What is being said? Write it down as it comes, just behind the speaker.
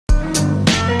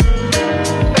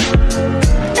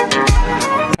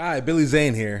Hi, Billy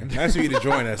Zane here. Nice of you to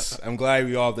join us. I'm glad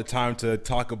we all have the time to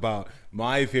talk about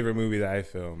my favorite movie that I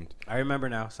filmed. I remember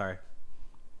now. Sorry.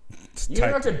 You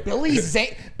interrupted Billy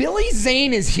Zane. Billy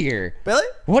Zane is here. Billy?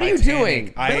 What are you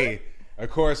doing? Of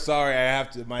course, sorry, I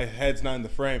have to. My head's not in the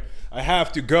frame. I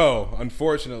have to go,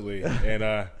 unfortunately, and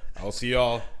I'll see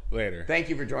y'all later. Thank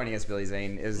you for joining us, Billy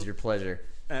Zane. It was your pleasure.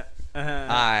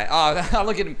 Uh-huh.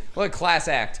 Look at him. What a class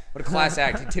act. What a class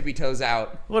act. He tippy toes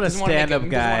out. What a stand-up guy.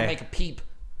 Doesn't want to make a peep.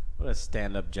 What a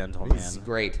stand-up gentleman. This is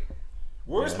great.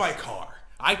 Where's my car?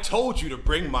 I told you to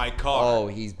bring my car. Oh,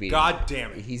 he's beating. God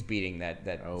damn it. He's beating that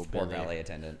poor valet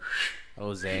attendant.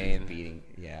 Oh, Zane. Beating.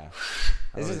 Yeah.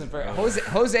 This isn't fair.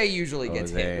 Jose usually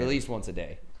gets hit at least once a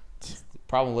day. It's the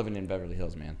problem living in Beverly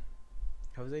Hills, man.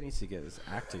 Jose needs to get his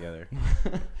act together.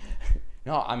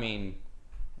 No, I mean,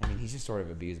 he's just sort of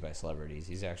abused by celebrities.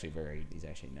 He's actually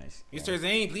nice. Mr.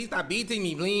 Zane, please stop beating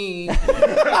me, please.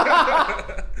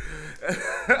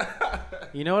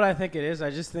 You know what I think it is? I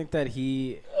just think that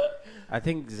I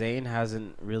think Zane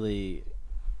hasn't really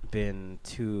been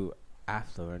too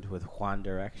affluent with One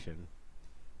Direction.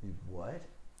 What?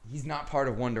 He's not part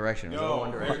of One Direction. No,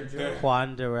 One Direction.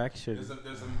 One Direction.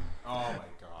 Oh my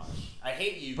gosh, I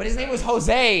hate you. But his name was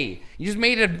Jose. You just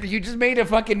made a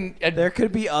fucking. There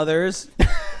could be others.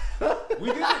 We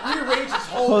didn't rearrange this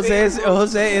whole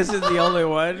Jose isn't the only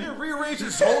one. We rearranged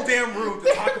this whole damn room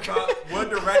to talk about One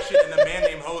Direction and a man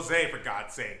named Jose, for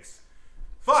God's sakes.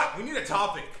 Fuck, we need a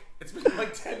topic. It's been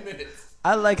like 10 minutes.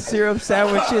 I like syrup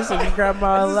sandwiches and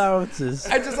grandma allowances.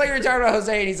 I just like you were talking about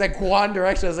Jose, and he's like One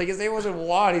Direction. I was like, his name wasn't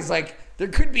Juan. He's like, there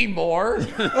could be more.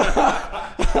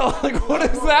 Like, what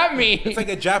does that mean? It's like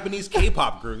a Japanese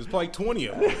K-pop group. There's probably like 20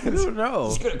 of them. I don't know.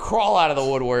 He's gonna crawl out of the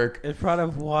woodwork. In front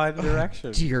of One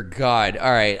Direction. Dear God.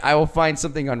 All right, I will find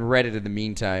something on Reddit in the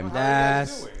meantime.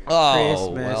 That's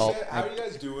Oh, Christmas. well. How are you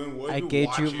guys doing? What are I you gave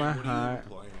watching? you my What are you heart.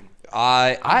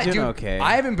 playing? doing okay.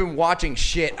 I haven't been watching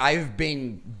shit.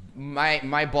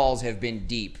 My balls have been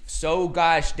deep. So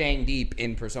gosh dang deep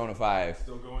in Persona 5.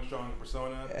 Still going strong in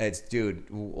Persona? Dude,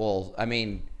 well, I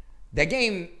mean, that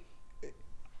game,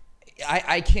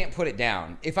 I can't put it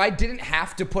down. If I didn't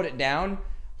have to put it down,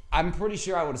 I'm pretty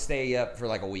sure I would stay up for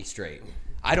like a week straight.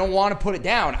 I don't want to put it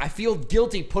down. I feel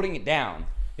guilty putting it down.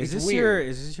 Is It's this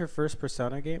weird. your first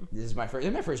Persona game? This is my first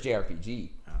JRPG.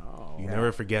 Oh. You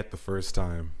never forget the first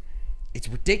time. It's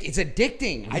ridiculous. It's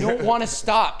addicting. I don't want to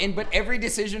stop. But every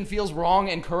decision feels wrong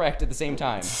and correct at the same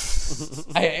time.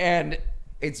 And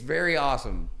it's very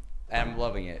awesome. I'm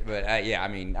loving it. But yeah, I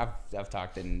mean, I've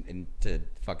talked into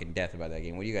fucking death about that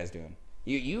game. What are you guys doing?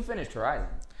 You finished Horizon.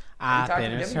 I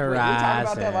finished Horizon. Were we talking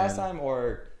about that last time,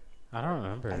 or I don't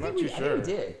remember. I think we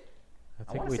did. I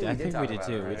think we did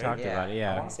too. We talked about it.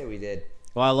 Yeah. I want to say we did.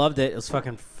 Well, I loved it. It was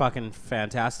fucking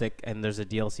fantastic. And there's a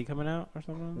DLC coming out or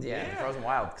something. Yeah, Frozen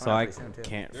Wild. So I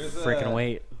can't freaking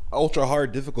wait. Ultra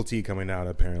hard difficulty coming out,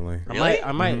 apparently. Really?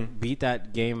 I might beat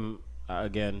that game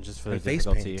again just for the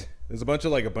difficulty. There's a bunch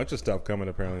of stuff coming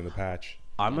apparently in the patch.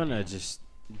 I'm gonna just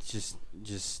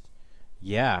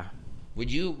yeah. Would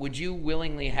you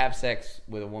willingly have sex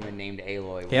with a woman named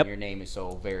Eloy when your name is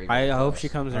so very? I hope close? she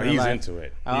comes in. He's life. into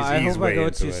it. I He's hope I go way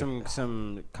to into it.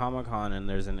 some Comic-Con and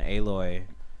there's an Eloy,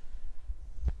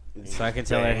 so I can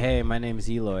tell her, hey, my name is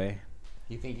Eloy.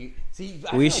 You think you see?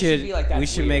 I We feel like she'd should be like, "That's we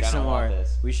should weird, make I some don't want more.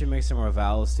 this." We should make some more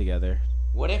vowels together.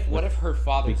 What if her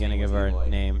father's Beginning name of was our Eloy?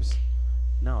 names.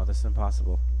 No, that's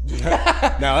impossible. Now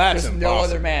that's There's impossible. no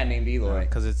other man named Eloy.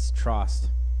 Because it's Trost.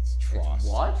 It's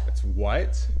what? It's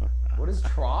what? What is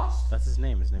Trost? That's his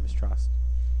name. His name is Trost.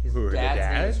 His Who, her dad's name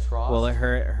dad? is Trost. Well,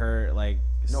 her like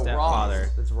no, stepfather.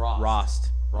 Rost. It's Rost. Rost.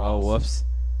 Oh, whoops.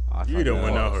 Oh, I You fucked don't that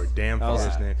want to up. know her damn That was-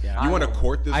 father's name. yeah. You want to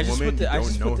court this I just woman? put the- I You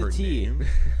just don't know put the her T. name.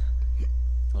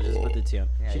 I'll just put the T on.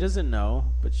 Yeah, She yeah. doesn't know,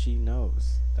 but she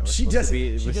knows. That we're She supposed to doesn't.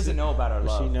 be- She we're doesn't know about our but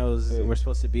love. She knows we're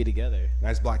supposed to be together.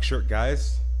 Nice black shirt,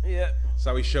 guys. Yeah. That's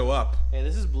how we show up. Hey,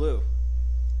 this is blue.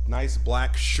 Nice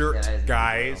black shirt, Yeah, that is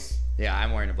guys. Yeah,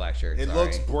 I'm wearing a black shirt. It sorry.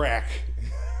 looks brack.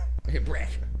 Hey, Brack.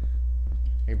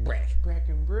 Hey, Brack. Brack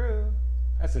and Brew.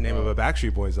 That's the name of a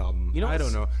Backstreet Boys album. You know I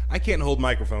don't know. I can't hold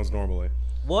microphones normally.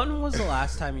 When was the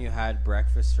last time you had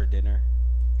breakfast for dinner?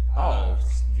 Oh,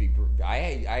 I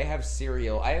have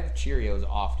cereal. I have Cheerios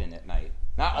often at night.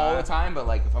 Not all the time, but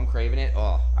like if I'm craving it,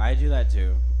 oh. I do that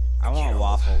too. I want Cheerios.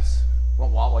 waffles.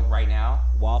 What, like right now?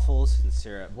 Waffles and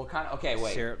syrup. What kind of? Okay,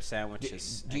 wait. Syrup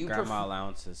sandwiches Do you and grandma prefer-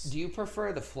 allowances. Do you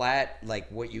prefer the flat, like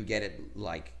what you get at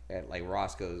like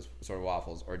Roscoe's sort of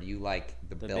waffles, or do you like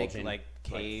the big, Belgian, like,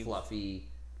 cave? fluffy?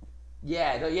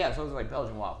 Yeah, yeah. So it's like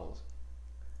Belgian waffles.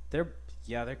 They're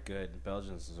good.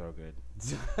 Belgians are so good.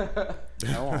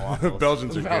 I want waffles.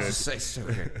 Belgians are Belgians good. say so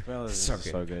good. Belgians So are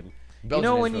so good.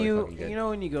 Belgian is when really you fucking good. you know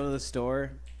when you go to the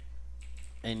store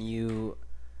and you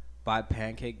buy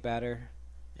pancake batter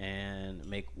and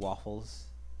make waffles.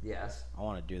 Yes. I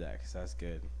want to do that because that's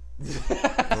good.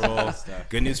 Well,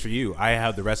 good news for you. I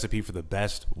have the recipe for the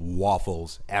best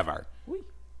waffles ever.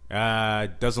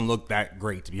 Doesn't look that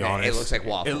great, to be honest. It looks like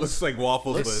waffles. It looks like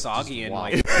waffles, It looks but it's soggy just and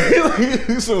waffles.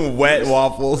 like Some wet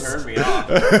waffles. turns me off.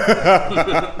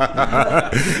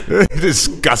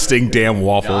 Disgusting damn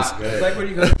waffles. Not It's good. like when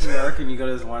you go to New York and you go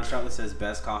to this one shop that says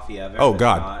best coffee ever. Oh, but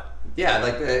God. not. Yeah,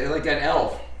 like an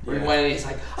elf. Where he Yeah. went and he's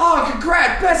like, "Oh,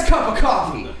 congrats, best cup of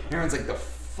coffee." And everyone's like, "The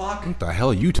fuck." What the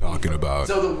hell are you talking about?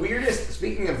 So the weirdest.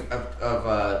 Speaking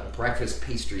of breakfast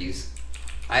pastries,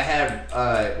 I had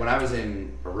when I was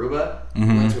in Aruba, we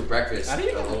went to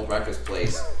a little breakfast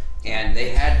place, and they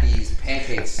had these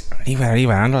pancakes.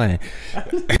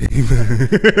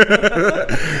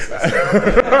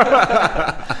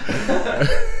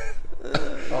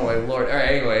 Oh my lord! All right,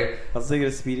 anyway, I was thinking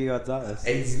of Speedy Gonzalez.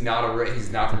 he's not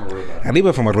from Aruba.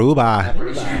 Arriba from Aruba.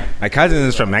 Pretty sure. My cousin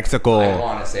is from Mexico. I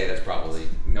want to say that's probably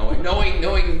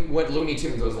knowing what Looney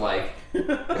Tunes was like. I'm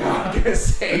gonna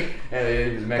say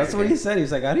it was Mexican. That's what he said. He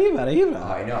was like, arriba, arriba.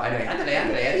 Oh, I know.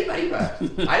 Arriba.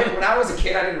 When I was a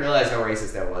kid, I didn't realize how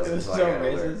racist that was. It was until I so got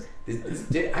older. racist.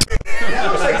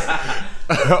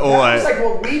 That was like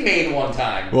what we made one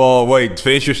time. Well, wait.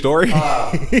 Finish your story.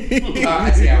 Yeah, we're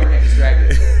getting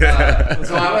distracted.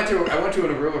 So I went to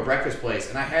an Aruba breakfast place,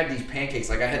 and I had these pancakes.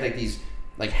 Like I had like these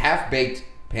like half baked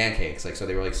pancakes. Like so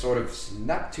they were like sort of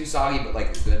not too soggy, but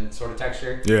like a good sort of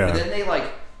texture. Yeah. And then they like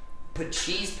put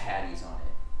cheese patties on it.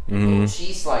 Little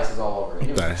cheese slices all over it.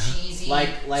 And it What was the cheesy,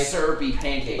 Like syrupy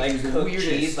pancakes. It Like was the cooked weirdest.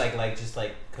 cheese, like just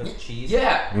like cooked cheese.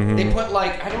 Yeah, they put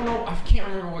like I don't know, I can't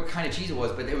remember what kind of cheese it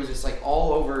was, but it was just like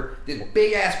all over this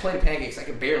big ass plate of pancakes. I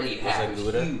could barely eat half. it It was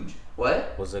Gouda? huge.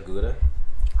 What? Was it Gouda?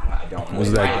 I don't know. Was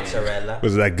It that- might have been. Mozzarella?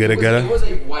 Was that good? It was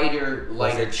a whiter, Was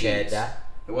lighter it cheese. cheddar?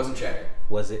 It wasn't cheddar.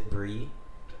 Was it brie?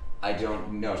 I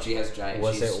don't know. She has giant.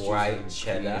 Was she's it white from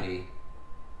cheddar? community.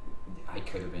 I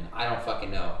could have been. I don't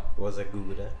fucking know. Was it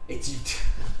Gouda? It's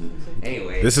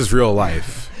anyway. This is real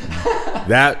life.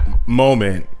 That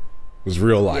moment was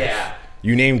real life. Yeah.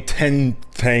 You named 10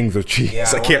 things of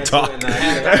cheese. I can't talk. and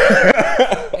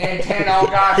 10 oh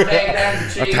gosh dang damn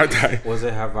cheese. Was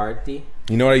it Havarti?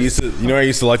 You know what I used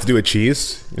to like to do with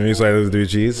cheese? You know what I used to like to do with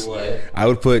cheese? What? I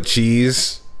would put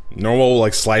cheese, normal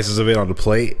like slices of it on the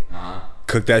plate,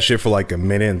 cook that shit for like a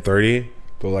minute and 30,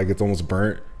 but like it's almost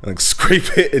burnt, and like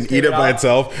scrape it and eat it by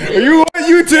itself. Are you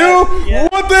too? Yeah.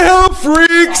 What the hell,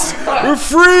 freaks? We're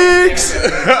freaks.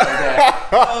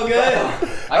 Oh, good.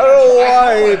 I don't know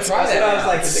why it's. Try that. I was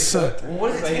like, So-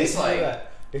 What does it taste like?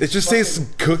 It just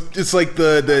tastes cooked. It's like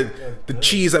the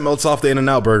cheese that melts off the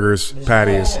In-N-Out burgers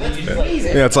patties.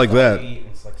 Amazing. Yeah, it's like that.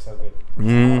 It's like so good.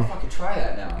 I'll fucking try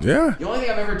that now. Yeah. The only thing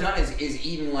I've ever done is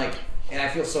eaten like, and I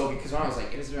feel so because when I was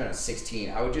like, it was around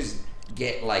 16, I would just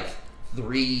get like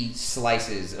 3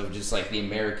 slices of just like the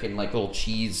American like little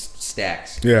cheese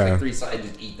stacks. Yeah. Like 3 slices,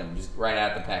 just eat them just right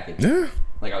out of the package. Yeah.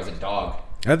 Like I was a dog.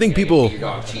 I think You people give your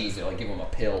dog cheese, they like give them a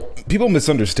pill.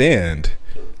 misunderstand.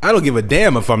 I don't give a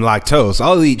damn if I'm lactose.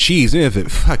 I'll eat cheese even if it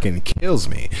fucking kills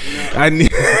me. I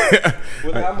need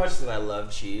With how much that I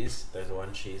love cheese, there's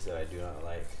one cheese that I do not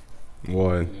like.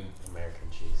 what? American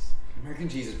cheese. American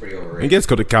cheese is pretty It overrated. gets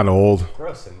kind of old.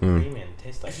 Gross and creamy and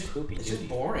tastes like poopy. It's just duty.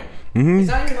 boring. Mm-hmm. It's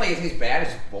not even like it tastes bad.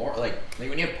 It's just boring. Like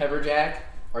when you have pepper jack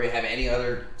or you have any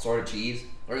other sort of cheese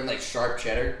or even like sharp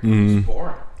cheddar, it's just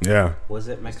boring. Yeah. Was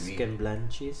it Mexican blend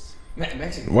cheese?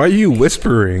 Mexican. Why are you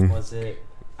whispering? Was it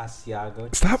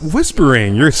Asiago? Stop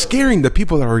whispering. You're scaring the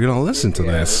people that are gonna listen to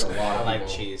this. There's a lot I of like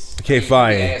people. cheese. Okay,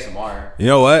 fine. ASMR. You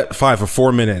know what? Fine for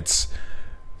 4 minutes.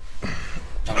 You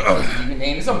can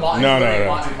name it's a monster. No.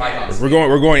 Monster Python. We're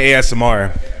going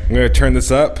ASMR. I'm gonna turn this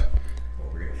up,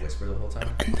 We're gonna whisper the whole time.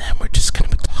 and then we're just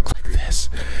gonna talk like this.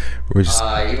 We're just.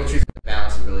 Evil Tree's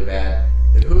balance is really bad.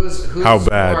 Who's How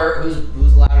bad?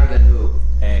 Who's louder than who?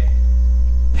 Hey.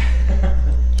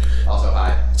 Also,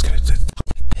 hi. It's gonna just talk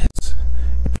like this.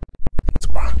 It's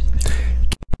wrong.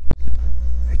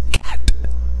 Cat.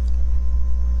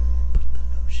 Put the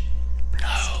lotion in the No.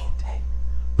 basket. Hey,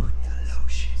 put the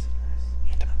lotion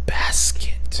In the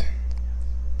basket. till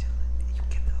you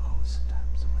get the hose.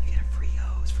 So you get a free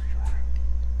hose for your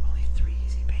only 3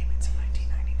 easy payments in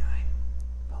 1999.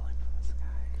 Falling from the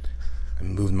sky. I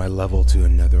moved my level to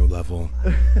another level.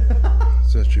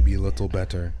 So it should be a little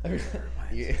better.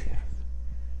 Yeah.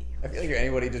 I feel like if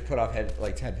anybody just put off had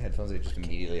headphones, they just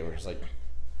immediately were just like.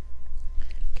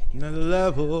 Another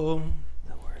level.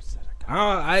 The words that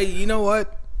are coming You know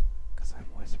what? because I'm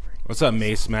whispering. What's up,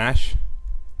 May Smash?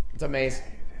 It's amazing.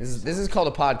 This is called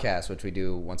a podcast, which we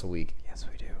do once a week. Yes,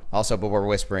 we do. Also, but we're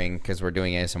whispering because we're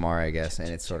doing ASMR, I guess, and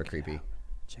it's sort of creepy.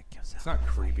 Check yourself. It's not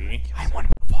creepy. I'm one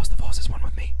with the false. The false is one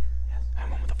with me.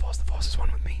 I'm one with the false. The false is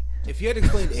one with me. If you had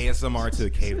explained ASMR to a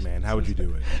caveman, how would you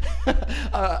do it?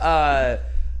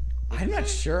 I'm not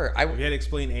sure. If you had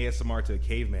explained ASMR to a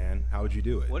caveman, how would you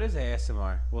do it? What is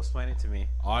ASMR? Well, explain it to me.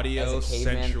 Audio, As a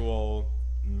caveman? sensual,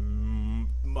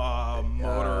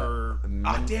 motor.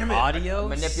 Damn it! Audio,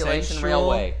 Manipulation sensual,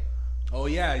 railway. Oh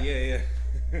yeah. Jangle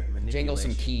some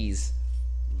manipulation. keys.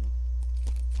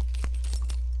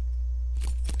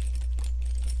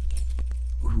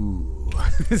 Ooh.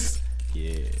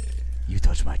 Yeah. You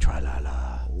touch my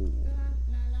tra-la-la.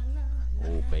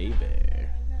 Oh, baby.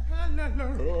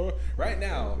 Right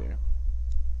now,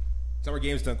 Summer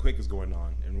Games Done Quick is going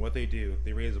on, and what they do,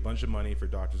 they raise a bunch of money for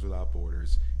Doctors Without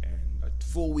Borders, and a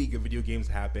full week of video games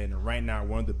happen. And right now,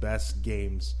 one of the best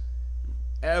games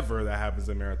ever that happens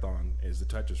in Marathon is the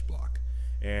Tetris block.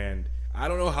 And I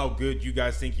don't know how good you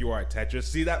guys think you are at Tetris.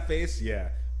 See that face? Yeah.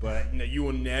 But you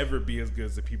will never be as good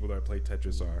as the people that play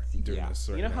Tetris are doing this.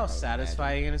 You know how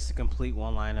satisfying it is to complete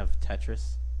one line of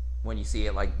Tetris? When you see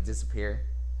it like disappear,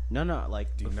 No,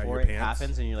 like Do you nut before your it pants?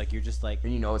 happens, and you're just like,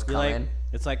 and you know it's you're like, coming.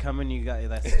 it's like coming. You got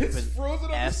that stupid frozen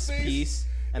on S his face. piece,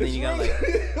 and then It's you got like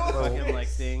frozen. fucking like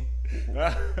thing.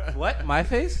 What? My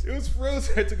face? It was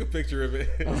frozen. I took a picture of it.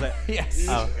 I was like, Yes.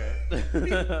 oh.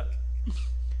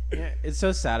 Yeah, it's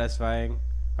so satisfying.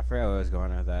 I forgot where I was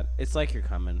going with that. It's like you're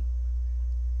coming.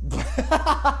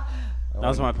 That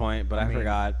was my point, but I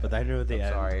forgot. But I knew the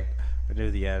end. Sorry. I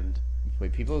knew the end.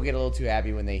 Wait, people get a little too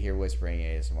happy when they hear whispering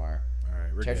ASMR. All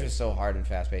right, we're Tetris good. is so hard and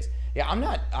fast paced. Yeah, I'm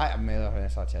not. I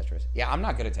saw Tetris. Yeah, I'm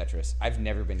not good at Tetris. I've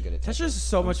never been good at Tetris. Tetris is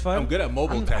so much fun. I'm good at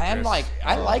mobile Tetris.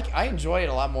 I'm like, I enjoy it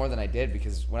a lot more than I did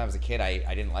because when I was a kid, I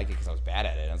didn't like it because I was bad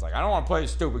at it. I was like, I don't want to play a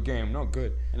stupid game. I'm not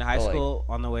good. In high But, like, school,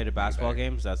 on the way to basketball better.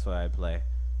 games, that's what I play.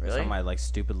 Really? It's on my like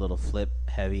stupid little flip,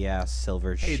 heavy ass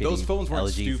silver Hey, shitty those phones weren't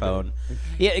LG stupid. phone.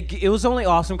 Yeah, it was only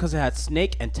awesome because it had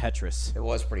Snake and Tetris. It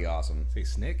was pretty awesome. Say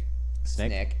Snick.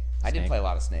 Snake. I did Snake. play a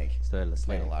lot of Snake. Played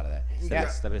Played a lot of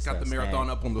that. Got the marathon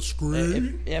up on the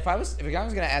screen. If I was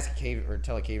gonna ask a cave or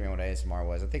tell a caveman what ASMR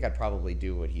was, I think I'd probably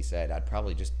do what he said. I'd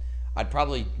probably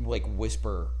like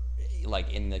whisper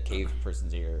like in the cave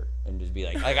person's ear and just be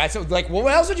like I said like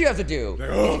what else would you have to do?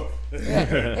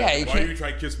 Yeah, you Why can't. you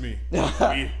try to kiss me?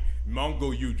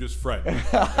 Mongo, you just friend.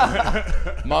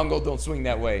 Mongo don't swing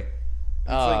that way. It's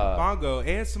like Mongo.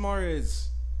 ASMR is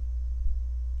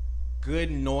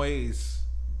good noise,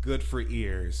 good for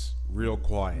ears, real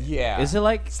quiet. Yeah. Is it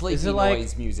like sleepy like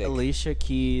noise music? Alicia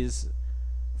Keys'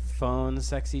 phone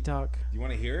sexy talk? You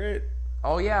want to hear it?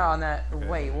 Oh yeah, on that.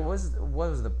 Wait, what was the It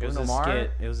was Bruno a Mars?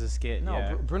 skit. It was a skit. No,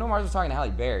 yeah. Bruno Mars was talking to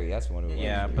Halle Berry. That's what it was.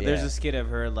 Yeah, but there's a skit of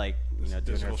her like doing her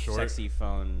digital short? sexy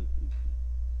phone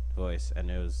voice, and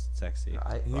it was sexy.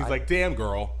 He's like, damn,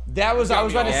 girl. That was I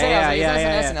was about to say. I was like, is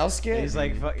that an SNL skit? He's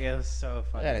like, fuck, yeah, it was so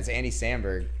funny. yeah, it's Andy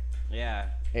Samberg. Yeah.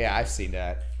 Yeah, I've seen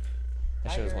that.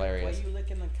 That shit was hilarious. Why you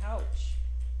licking the couch?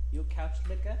 You a couch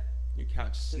licker? You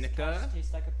couch Does snicker. couch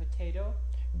taste like a potato?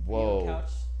 Whoa. You a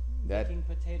couch That- licking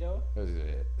potato? That was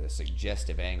a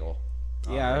suggestive angle.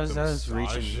 Yeah, like that the was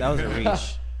massage. reaching. That was a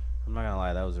reach. I'm not gonna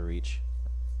lie, that was a reach.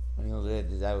 You know,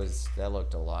 that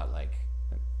looked a lot like.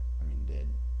 I mean, did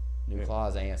New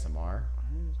Claws ASMR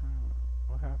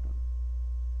What happened?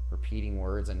 repeating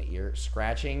words and ear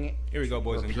scratching? Here we go,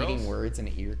 boys and Repeating girls. words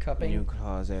and ear cupping. New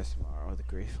Claws ASMR with a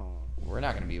great phone. We're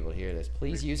not going to be able to hear this.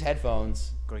 Please use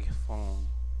headphones. Great phone.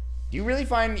 Do you really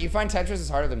find Tetris is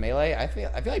harder than Melee? I feel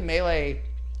like Melee.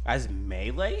 As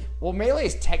Melee? Well, Melee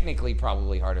is technically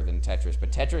probably harder than Tetris,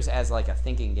 but Tetris as like a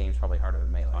thinking game is probably harder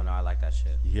than Melee. Oh no, I like that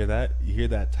shit. You hear that? You hear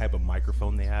that type of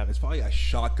microphone they have? It's probably a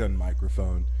shotgun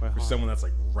microphone Wait, for hold on. someone that's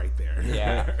like right there.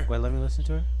 Yeah. Wait, let me listen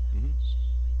to her.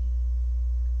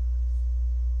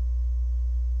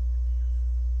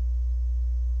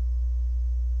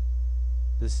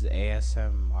 This is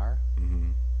ASMR.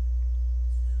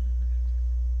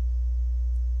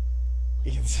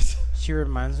 She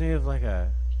reminds me of like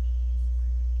a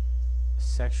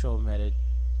sexual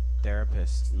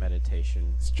therapist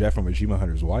meditation. It's Jeff from Majima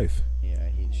Hunter's wife. Yeah,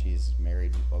 she's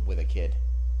married with a kid.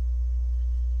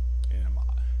 And I'm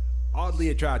oddly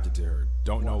attracted to her.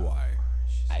 Don't know why.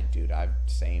 I'm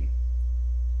same.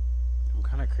 I'm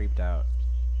kind of creeped out.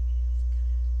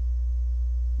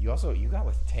 You got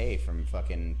with Tay from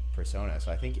fucking Persona,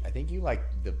 so I think you like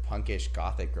the punkish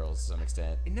gothic girls to some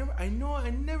extent. I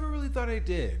never really thought I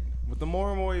did. But the more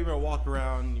and more you walk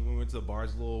around, we went to the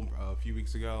bars a few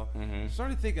weeks ago. I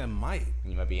started thinking I might.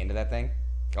 You might be into that thing.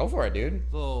 Go for it, dude.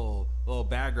 Little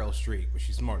bad girl streak, but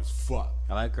she's smart as fuck.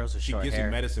 I like girls with She short gives me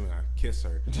hair. medicine when I kiss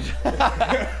her.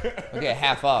 We'll get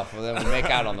half off, and then we make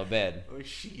out on the bed. Oh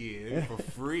shit, for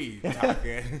free,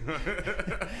 Toka.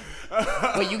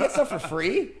 Wait, you get stuff for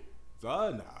free?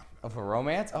 Nah. Oh, for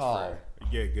romance? Oh, You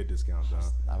get a good discount though.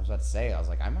 I was about to say. I was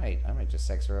like, I might just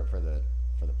sex her up for the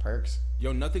perks.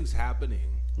 Yo, nothing's happening.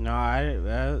 No, I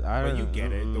But don't. you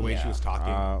get it, the way she was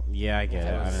talking. Yeah, I get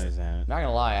it. I was- understand. Not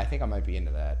gonna lie, I think I might be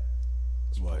into that.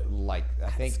 What? Like, I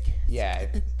think, yeah.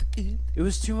 It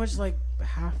was too much like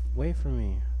halfway from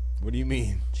me. What do you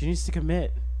mean? She needs to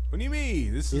commit. What do you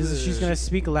mean? She's gonna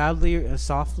speak loudly,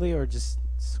 softly, or just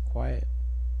quiet,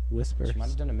 whisper. She might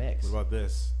have done a mix. What about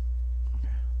this?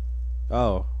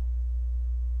 Oh,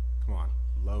 Come on,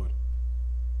 load.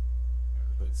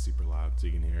 Put it super loud so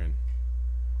you can hear it.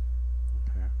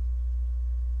 okay.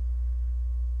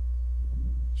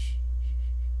 Shh, shh,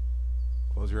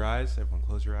 shh. Close your eyes. Everyone,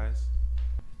 close your eyes.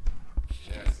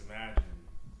 Yes, imagine.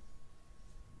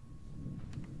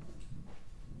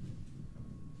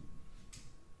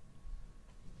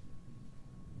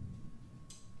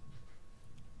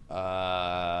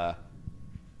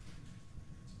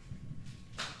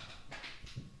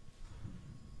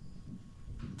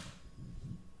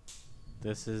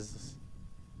 This is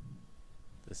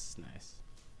nice.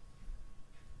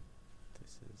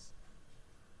 This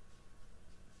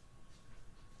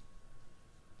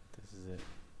is it.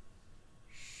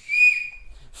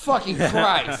 Fucking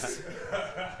Christ.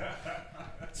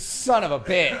 Son of a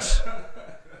bitch.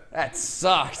 That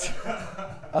sucked.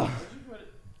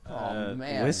 Oh,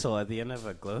 man. Whistle at the end of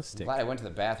a glow stick. Glad I went to the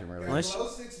bathroom earlier. Unless, Glow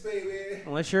sticks, baby.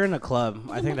 unless you're in a club,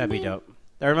 I think that'd be dope.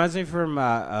 That reminds me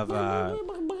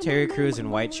of Terry Crews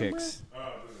and White Chicks.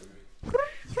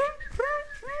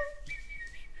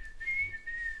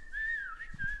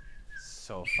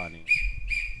 So funny.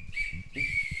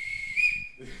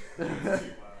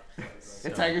 The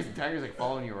tiger's like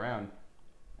following you around.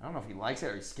 I don't know if he likes it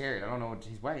or he's scared. I don't know what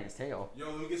he's wagging his tail. Yo,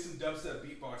 let me get some dubstep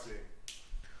beatboxing.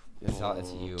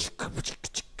 It's you.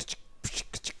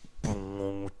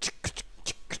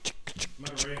 My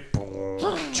rave.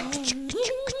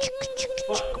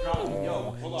 Fuck, drop it.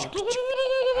 Yo, hold on. I can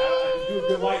do a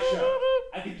good light show.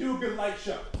 I can do a good light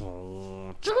show.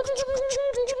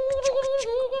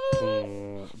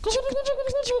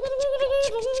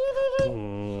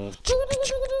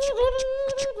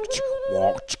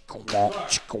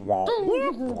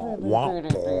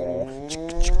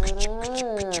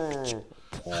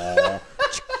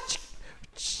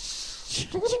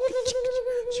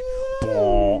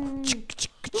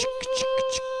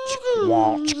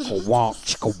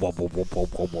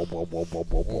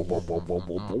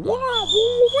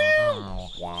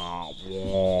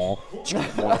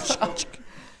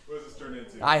 What does this turn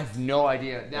into? I have no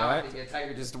idea. Now I think the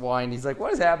tiger just whined. He's like,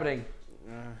 what is happening?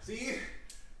 See?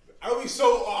 I would be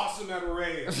so awesome at a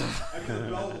rave. I'd be the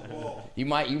belle of the ball. You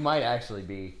might actually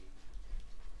be.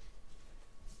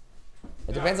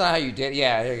 It depends on how you did.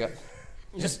 Yeah, there you go.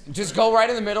 Just go right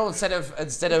in the middle instead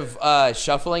of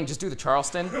shuffling. Just do the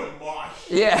Charleston. Mosh.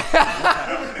 Yeah.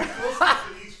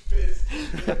 Just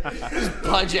Just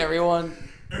punch everyone.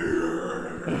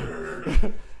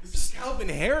 This is Calvin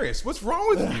Harris. What's wrong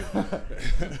with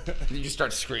you? You just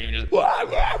start screaming. Just, wah,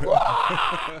 wah,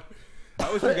 wah.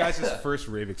 How was your guys' first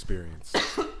rave experience?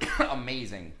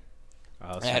 Amazing.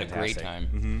 Oh, I had a great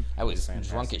time. I was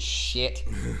drunk as shit,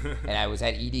 and I was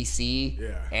at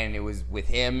EDC, and it was with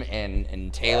him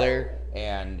and Taylor,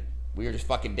 and we were just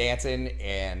fucking dancing,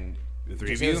 and The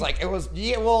three of it you? was like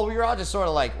well, we were all just sort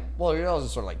of like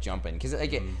jumping because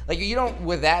like you don't,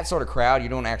 with that sort of crowd, you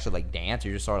don't actually like dance.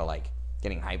 You're just sort of like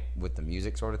getting hype with the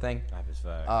music sort of thing. Hype as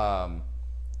fuck.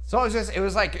 So it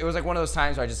was like one of those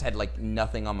times where I just had like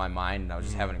nothing on my mind, and I was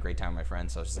just having a great time with my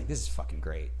friends. So I was just like, this is fucking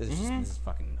great. This is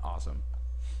fucking awesome.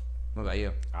 What about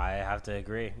you? I have to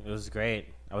agree. It was great.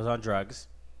 I was on drugs.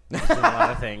 I was doing a lot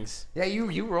of things. Yeah,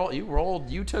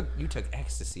 you took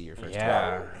ecstasy your first Yeah,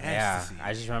 time. yeah. Ecstasy.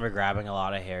 I just remember grabbing a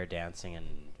lot of hair, dancing, and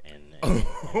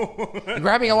You're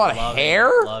grabbing a lot of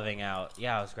hair? loving out.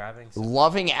 Yeah, I was grabbing.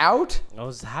 Loving out? I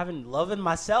was loving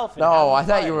myself. And No, having I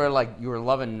thought fun. you were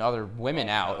loving other women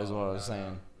out is what I was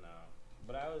saying. No,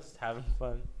 but I was having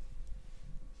fun.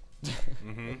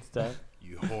 Stuff.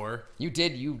 You whore.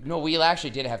 We actually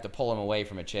did have to pull him away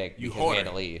from a chick You because we whore. had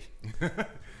to leave. I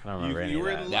don't remember any you of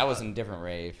were that. in That was in a different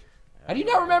rave. How do you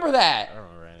not remember that? I don't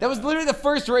remember any That of was literally the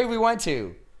first rave we went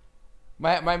to.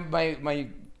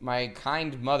 My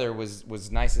kind mother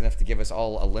was nice enough to give us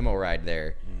all a limo ride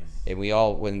there, and we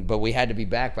all but we had to be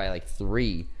back by like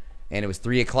 3, and it was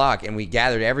 3 o'clock, and we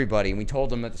gathered everybody and we told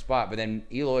them at the spot. But then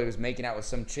Eloy was making out with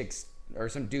some chick's or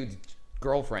some dude's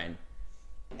girlfriend.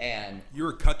 And You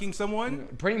were cucking someone?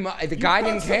 pretty much the guy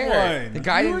didn't care. The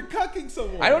guy You were didn't. cucking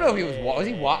someone. I don't know if he was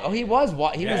he oh he was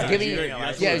he was giving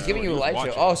he was giving you a light show.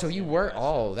 watching. Oh, so you were.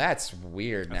 Oh, that's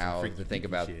weird That's some now freaky to think deaky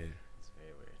about. shit.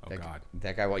 Oh That, God.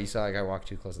 that guy. You saw that guy walk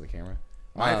too close to the camera.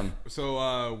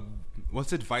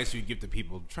 What's advice you give to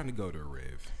people trying to go to a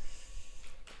rave?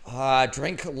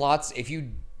 Drink lots. If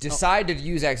you decide to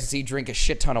use ecstasy, drink a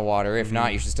shit ton of water. If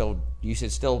not, you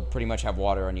should still pretty much have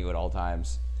water on you at all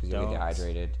times because you'll get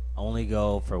dehydrated. Only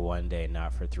go for 1 day,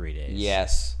 not for 3 days.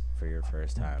 Yes. For your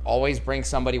first time. Always bring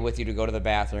somebody with you to go to the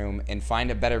bathroom and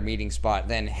find a better meeting spot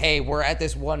than, hey, we're at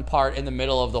this one part in the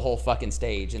middle of the whole fucking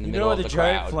stage, in the middle of the crowd. You know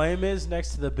where the giant flame is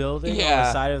next to the building? Yeah. On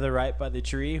the side of the right by the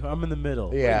tree? I'm in the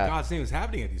middle. Yeah. What in God's name is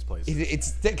happening at these places?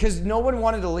 It's because no one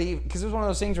wanted to leave. Because it was one of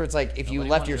those things where it's like if you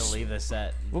left your to leave the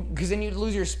set. because then you'd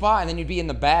lose your spot and then you'd be in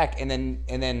the back and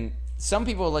then some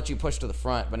people would let you push to the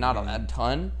front, but not a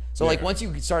ton. So like once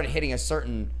you started hitting a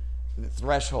certain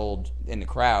threshold in the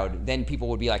crowd, then people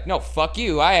would be like, no, fuck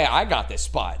you, I got this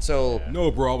spot. So No,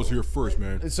 bro, I was here first,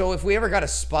 man. so if we ever got a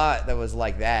spot that was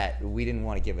like that, we didn't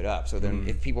want to give it up. So then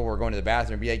if people were going to the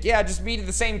bathroom, be like, yeah, just meet at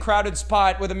the same crowded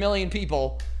spot with 1 million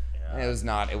people.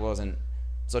 It wasn't.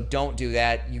 So don't do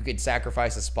that. You could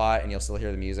sacrifice a spot and you'll still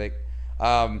hear the music.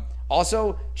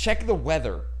 Also, check the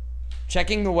weather.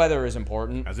 Checking the weather is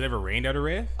important. Has it ever rained at a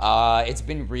rave? It's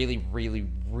been really, really,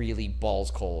 really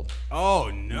balls cold. Oh,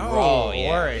 no. Oh,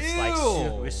 yeah. Or it's like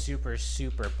Ew. super,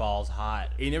 super balls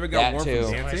hot. You never got That warm too.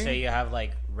 from Or dancing? say you have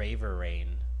like raver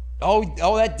rain. Oh,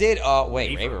 that did.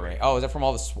 Wait, Vapor rain. rain. Oh, is that from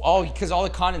all the? Because all the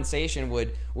condensation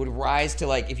would rise to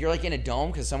like if you're like in a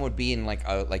dome, because some would be in like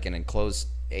an enclosed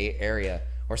area,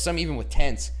 or some even with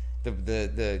tents.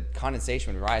 The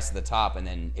condensation would rise to the top, and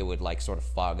then it would like sort of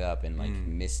fog up and like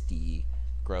misty,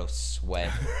 gross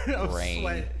sweat, rain.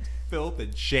 Sweat, filth,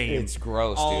 and shame. It's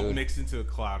gross, all dude. mixed into a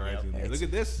cloud right in there. Look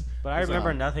at this. But I It's,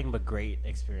 remember nothing but great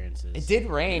experiences. It did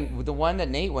rain. With the one that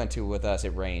Nate went to with us,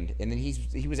 it rained, and then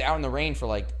he was out in the rain for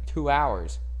like 2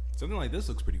 hours. Something like this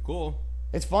looks pretty cool.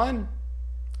 It's fun.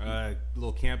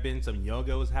 Little camping, some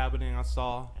yoga was happening. I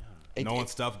saw. It- No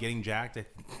one's stuff getting jacked.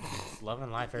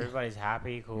 Loving life. Everybody's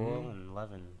happy, cool, and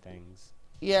loving things.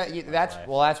 Yeah, that's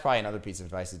probably another piece of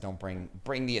advice is don't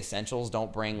bring the essentials.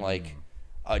 Don't bring like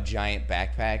a giant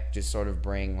backpack. Just sort of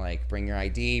bring your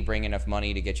ID, bring enough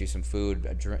money to get you some food,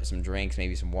 some drinks,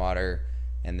 maybe some water,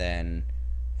 and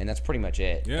that's pretty much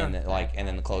it. Yeah. And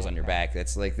then the clothes on your back.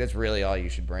 That's really all you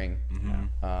should bring.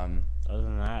 Other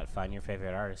than that, find your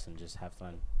favorite artist and just have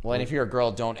fun. Well, and if you're a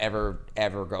girl, don't ever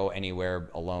go anywhere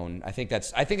alone. I think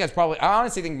that's probably. I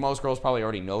honestly think most girls probably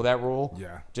already know that rule.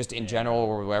 Yeah. Just in general,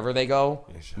 or wherever they go,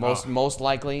 Yeah, sure. most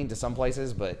likely to some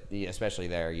places, but especially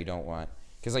there, you don't want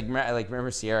because remember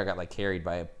Sierra got like carried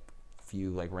by a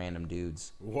few like random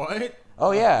dudes. What?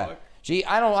 Oh yeah. fuck?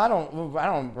 I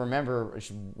don't remember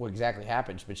what exactly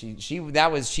happened, but she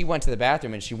went to the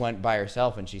bathroom and she went by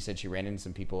herself and she said she ran into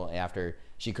some people after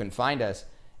she couldn't find us,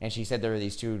 and she said there were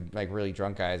these two like really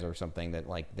drunk guys or something that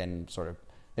like then sort of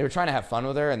they were trying to have fun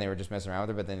with her and they were just messing around with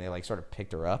her, but then they like sort of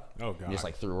picked her up Oh, God. and just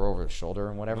like threw her over the shoulder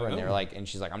and whatever, and they were Oh. like, and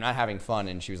she's like, I'm not having fun,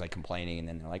 and she was like complaining, and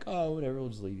then they're like, oh whatever, we'll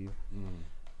just leave you.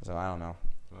 So I don't know.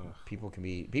 People can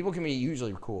be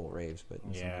usually cool at raves, but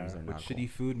sometimes they're Would not. Cool. shitty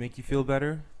food make you feel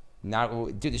better?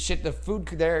 Not dude, the food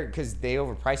there because they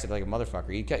overpriced it like a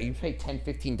motherfucker. You pay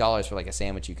 $10-15 for like a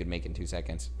sandwich you could make in 2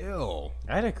 seconds. Ew.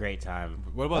 I had a great time.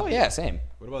 What about Oh yeah, same.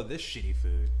 What about this shitty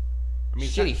food? I mean,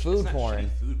 Shitty it's food not porn. Shitty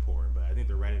food porn, but I think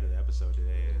the Reddit of the episode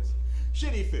today is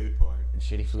shitty food porn.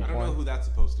 Shitty food I don't porn. know who that's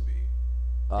supposed to be.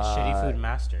 The shitty food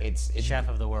master. it's- chef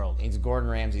of the world. It's Gordon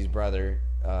Ramsay's brother,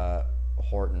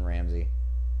 Horton Ramsay.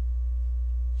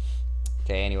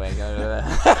 Okay, anyway, go to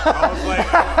that. I was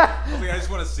like, I just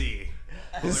want to see.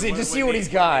 I was like, Just see what he's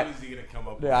got. What is he gonna come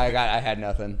up with? I had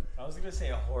nothing. I was gonna say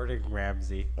a hoarding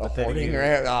Ramsey. A hoarding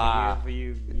Ram- ah.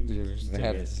 You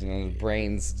Have his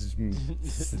brains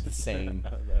just the same.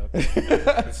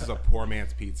 This is a poor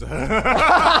man's pizza.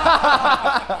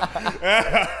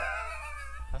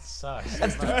 That sucks.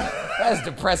 That's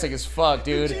depressing as fuck,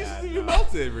 dude. You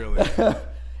melted, really.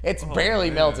 It's barely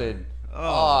man. melted.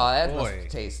 Oh, that boy. must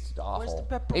taste awful.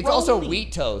 the It's also pepperoni?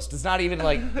 wheat toast. It's not even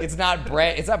like it's not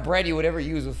bread. It's not bread you would ever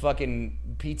use with fucking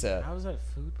pizza. How is that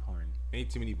food porn? Ate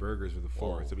too many burgers with the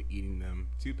four, so we eating them.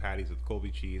 2 patties with Colby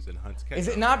cheese and Hunt's ketchup. Is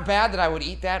it not bad that I would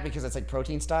eat that because it's like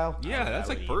protein style? Yeah, that's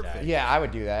would like eat perfect. that. Yeah, I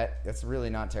would do that. That's really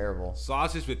not terrible.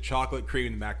 Sausage with chocolate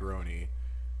cream and macaroni.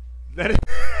 That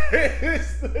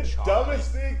is the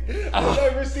dumbest thing I've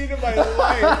ever seen in my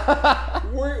life.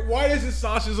 Why does this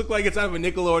sausage look like it's out of a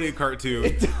Nickelodeon cartoon?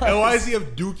 And why does he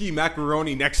have Dookie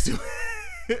macaroni next to it?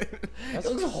 It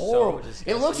looks horrible.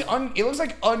 It looks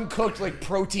like uncooked, like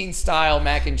protein style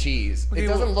mac and cheese. Okay, it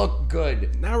doesn't look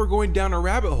good. Now we're going down a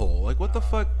rabbit hole. Like, what the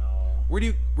fuck? Where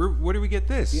do we get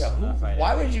this? Yeah.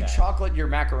 Why would you chocolate your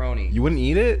macaroni? You wouldn't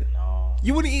eat it? No.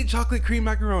 You wouldn't eat chocolate cream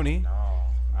macaroni? No.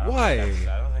 Why?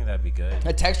 I don't think that'd be good.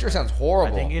 The texture sounds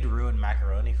horrible. I think it'd ruin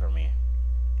macaroni for me.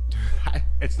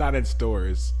 It's not in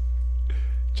stores.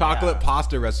 Chocolate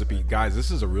pasta recipe, guys. This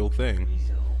is a real thing.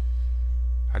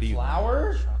 How do you?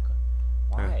 Flour? Chocolate.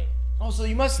 Why? Oh, so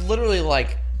you must literally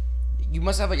you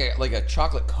must have like a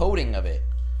chocolate coating of it.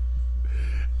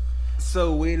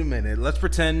 So wait a minute. Let's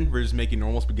pretend we're just making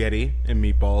normal spaghetti and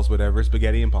meatballs, whatever.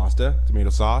 Spaghetti and pasta, tomato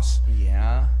sauce.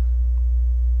 Yeah.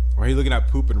 Why are you looking at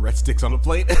poop and red sticks on the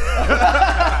plate?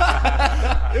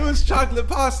 It was chocolate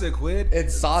pasta, Quid.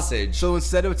 It's sausage. So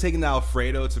instead of taking the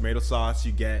Alfredo tomato sauce,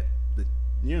 you get the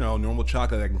normal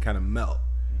chocolate that can kind of melt,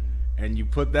 and you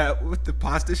put that with the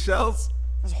pasta shells.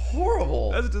 That's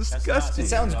horrible. That's disgusting. It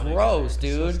sounds gross,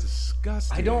 dude. It's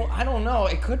disgusting. I don't know.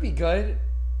 It could be good.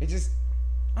 It just,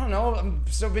 I don't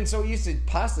know. Been so used to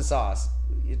pasta sauce.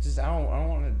 It just, I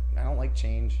don't like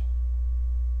change.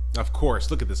 Of course,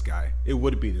 look at this guy. It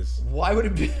would be this. Why would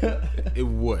it be? It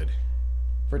would.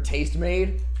 For Taste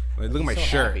Made? Like, look at my so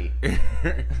shirt.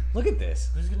 Look at this.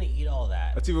 Who's gonna eat all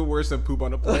that? That's even worse than poop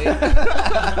on a plate. All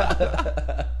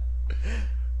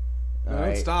Don't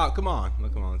right. stop. Come on.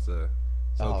 Look, come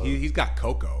on. He's got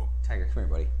cocoa. Tiger, come here,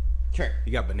 buddy. Come here.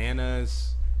 He got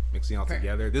bananas, mixing all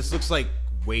together. This looks like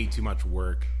way too much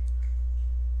work.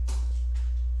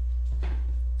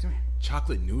 Come here.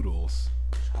 Chocolate noodles.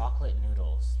 Chocolate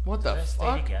noodles. What Does the that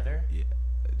fuck? Stay together? Yeah,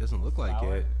 it doesn't look like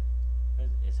Flour? it.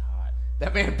 It's hot.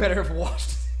 That man better have washed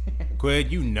his hands. Quid,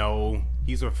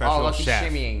 he's a professional look, he's chef.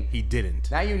 shimmying. He didn't.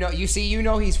 Now you know. You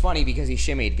know he's funny because he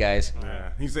shimmied, guys.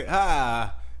 Yeah. He's like,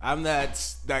 I'm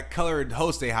that colored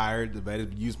host they hired that better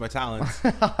use my talents.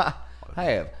 I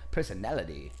have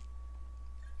personality.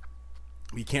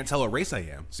 You can't tell what race I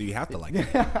am, so you have to like it.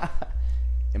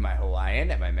 Am I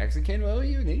Hawaiian? Am I Mexican? Well,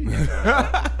 you need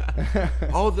to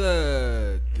know.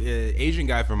 The Asian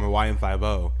guy from Hawaiian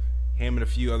 5-0, him and a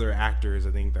few other actors,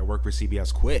 I think, that work for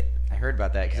CBS quit. I heard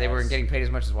about that because they weren't getting paid as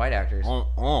much as white actors.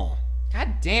 God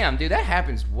damn, dude, that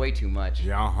happens way too much.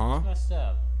 Yeah, Messed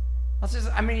up.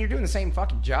 You're doing the same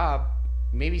fucking job.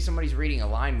 Maybe somebody's reading a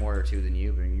line more or two than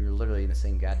you, but you're literally in the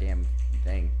same goddamn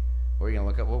thing. What are you gonna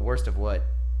look up? What worst of what?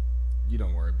 You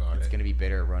don't worry about It's it. gonna be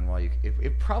bitter. Run while you.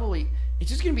 It's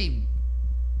just gonna be.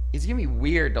 It's gonna be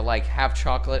weird to like have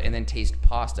chocolate and then taste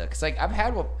pasta. Cause like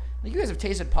you guys have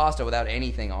tasted pasta without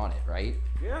anything on it, right?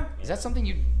 Yeah. Is that something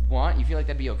you want? You feel like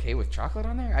that'd be okay with chocolate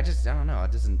on there? I don't know.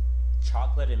 It doesn't.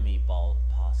 Chocolate and meatball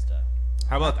pasta.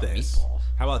 How about Not the this? meatballs.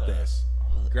 How about this?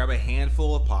 Grab a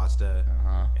handful of pasta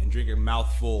Uh-huh. and drink a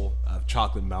mouthful of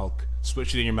chocolate milk.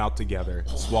 Switch it in your mouth together.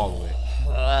 Swallow it.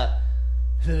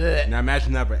 Now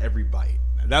imagine that for every bite.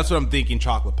 That's what I'm thinking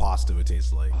chocolate pasta would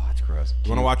taste like. Oh, it's gross. You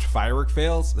want to watch firework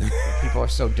fails? People are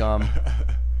so dumb.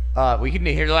 We can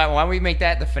hear that. Why don't we make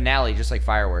that the finale, just like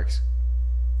fireworks?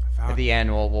 At the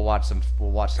end, we'll watch some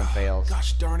fails.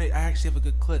 Gosh darn it! I actually have a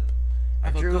good clip.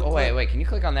 Wait. Can you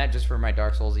click on that just for my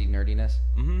Dark Souls-y nerdiness?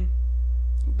 Mm-hmm.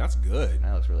 That's good.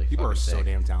 That looks really. People are so sick.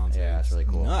 damn talented. Yeah, that's really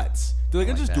cool. Nuts. They're like,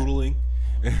 I'm like just that. doodling.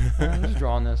 I'm just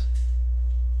drawing this.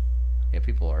 Yeah,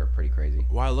 people are pretty crazy.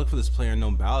 While I look for this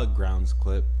PlayerUnknown Battlegrounds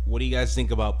clip, what do you guys think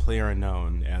about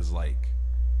PlayerUnknown as like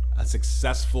a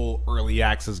successful early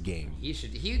access game?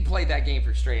 He played that game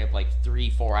for straight up like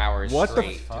 3-4 hours What the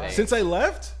straight. today. since I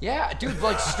left? Yeah, dude,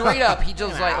 like straight up, he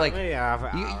just like Maybe half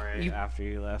an you- hour you- after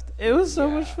you left. It was so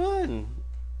much fun.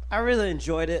 I really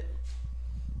enjoyed it.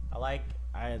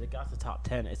 I got the top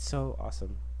 10. It's so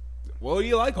awesome. What do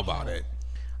you like about it?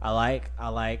 I like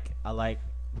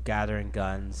gathering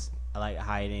guns. I like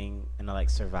hiding, and I like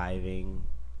surviving,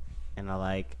 and I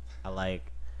like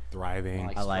Thriving.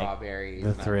 like I like strawberries, the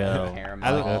and I thrill. like I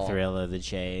caramel. like the thrill of the If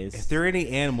chase. there are any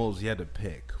animals you had to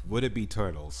pick, would it be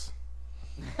turtles?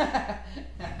 I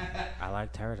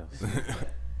like turtles. Man,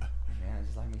 I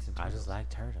just like me some. I just like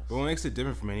turtles. What makes it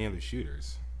different from any other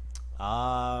shooters?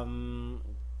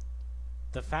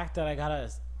 The fact that I gotta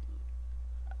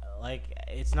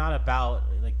it's not about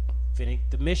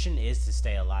the mission is to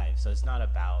stay alive, so it's not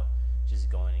about just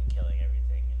going and killing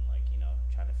everything and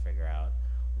trying to figure out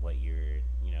what your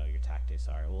tactics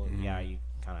are. Well, yeah, you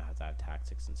kind of have to have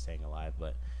tactics in staying alive,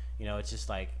 but it's just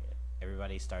like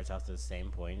everybody starts off to the same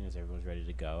point as everyone's ready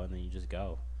to go, and then you just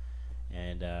go.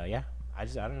 And yeah, I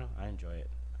don't know, I enjoy it.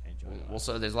 Well,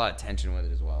 so there's a lot of tension with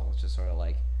it as well. It's just sort of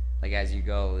like as you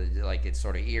go, it's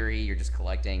sort of eerie. You're just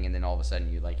collecting, and then all of a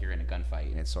sudden you're in a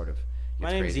gunfight, and it's sort of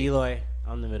My name's crazy. Eloy.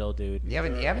 I'm the middle dude. You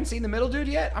haven't seen the middle dude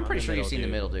yet? I'm pretty the sure you've middle seen the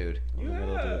dude. middle dude. I'm the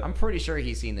middle dude. I'm pretty sure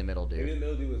he's seen the middle Maybe dude. the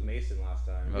middle dude was Mason last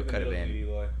time. Well, You're the could have middle been. dude,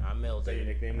 Eloy. I'm middle Is that your dude.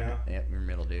 nickname now? Yep, you're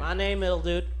middle dude. My name middle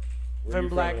dude. Where From you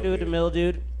black middle dude to middle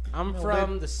dude. I'm Middle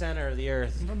from dude. the center of the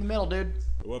earth. I'm from the middle dude.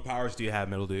 What powers do you have,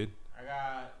 middle dude? I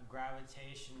got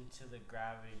gravitation to the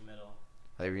gravity middle.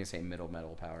 I thought you were gonna say middle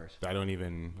metal powers. I don't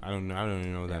even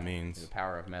know what that means. The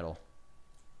power of metal,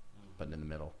 but in the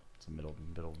middle. It's a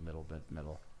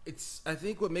middle. It's I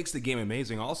think what makes the game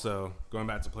amazing also, going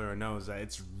back to PlayerUnknown, is that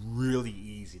it's really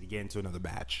easy to get into another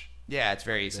batch. Yeah, it's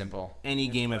very simple. Any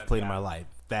game I've played in my life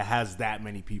that has that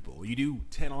many people. You do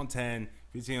 10 on 10,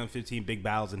 15 on 15 big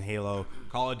battles in Halo.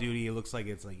 Call of Duty, it looks like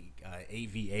it's like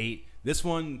 8v8. This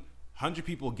one, 100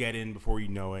 people get in before you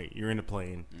know it. You're in a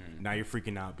plane. Now you're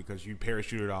freaking out because you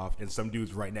parachuted off and some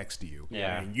dude's right next to you.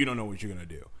 Yeah. And you don't know what you're going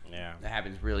to do. Yeah. That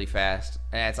happens really fast.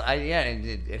 And and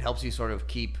it helps you sort of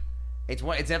keep. It's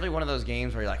definitely one of those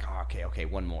games where you're like, oh, okay,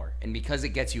 one more. And because it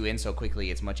gets you in so quickly,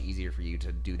 it's much easier for you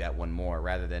to do that one more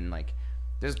rather than like.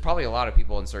 There's probably a lot of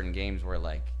people in certain games where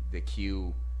like the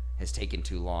queue has taken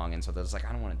too long, and so they're just like,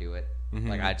 I don't want to do it.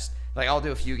 Like I'll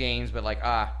do a few games, but like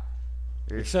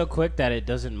It's so quick that it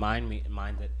doesn't mind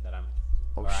that I'm,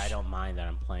 Oh, or I don't mind that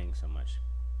I'm playing so much.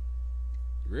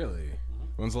 Really?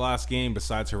 When's the last game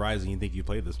besides Horizon you think you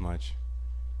played this much?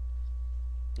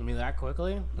 I mean, that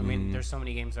quickly? I mean, there's so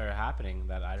many games that are happening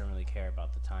that I don't really care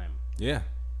about the time. Yeah.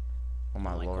 Oh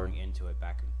my I'm like lord. going into it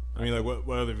back. I mean, like,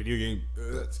 what other video game,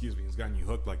 excuse me, has gotten you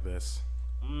hooked like this?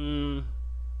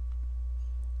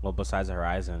 Well, besides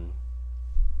Horizon,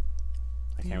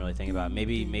 I can't really think about it.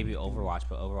 Maybe Overwatch,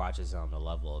 but Overwatch is on the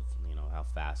level of how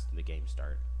fast the games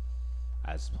start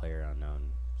as PlayerUnknown.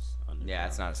 Yeah,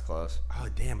 it's not as close. Oh,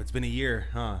 damn, it's been a year,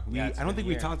 huh? Yeah, it's I don't been think a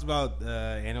we year. talked about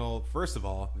annual. First of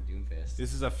all, Doomfist.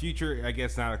 this is a future, I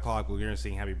guess, 9 o'clock. We're going to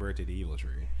sing Happy Birthday to Evil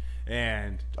Tree.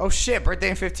 And Oh shit! Birthday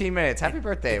in 15 minutes. Happy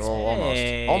birthday. Well,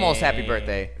 Hey. almost happy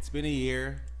birthday. it's been a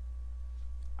year.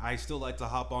 I still like to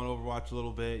hop on Overwatch a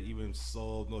little bit, even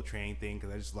solo little training thing,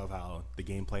 because I just love how the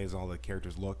gameplay and all the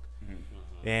characters look.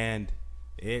 And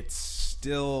it's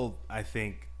still, I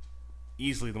think,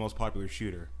 easily the most popular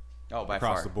shooter Oh, by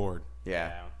across far. the board.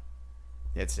 Yeah.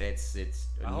 It's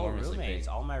My whole enormously roommates,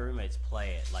 big. all my roommates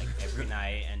play it like every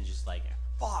night and just like,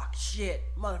 fuck, shit,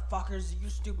 motherfuckers, you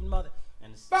stupid mother.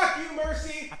 And it's, Fuck you,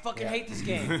 Mercy! I fucking hate this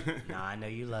game. Nah, I know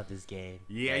you love this game.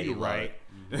 Yeah, you you're love right.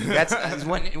 That's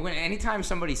when anytime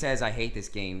somebody says I hate this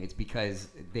game, it's because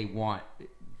they want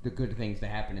the good things to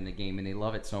happen in the game, and they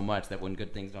love it so much that when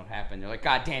good things don't happen, they're like,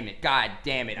 God damn it,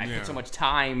 I Yeah. put so much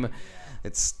time.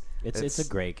 It's It's a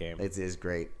great game. It is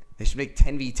great. They should make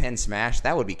 10v10 Smash.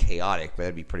 That would be chaotic, but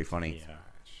that'd be pretty funny. Yeah.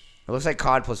 It looks like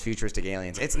COD plus futuristic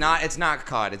aliens. It's not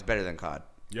COD. It's better than COD.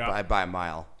 Yeah. By a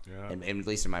mile. Yeah. And at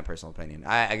least in my personal opinion.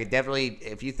 I could definitely,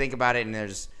 if you think about it, and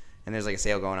there's like a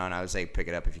sale going on, I would say pick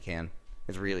it up if you can.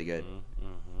 It's really good.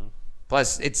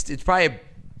 Plus, it's probably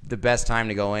the best time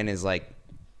to go in is like,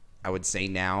 I would say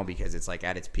now, because it's like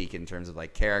at its peak in terms of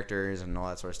like characters and all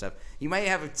that sort of stuff. You might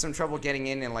have some trouble getting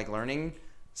in and like learning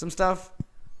some stuff,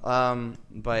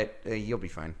 but you'll be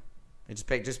fine. Just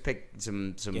pick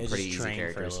some Yeah, pretty just easy train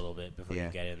characters. for a little bit before Yeah.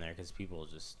 you get in there, because people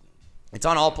just. It's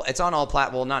on all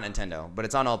well, not Nintendo, but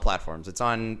it's on all platforms. It's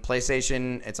on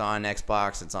PlayStation, it's on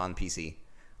Xbox, it's on PC.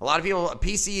 A lot of people,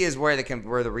 PC is where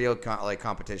the real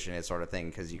competition is, sort of thing,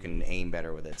 because you can aim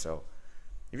better with it. So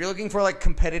if you're looking for like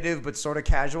competitive but sort of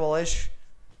casual-ish,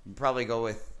 you'd probably go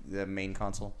with the main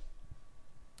console.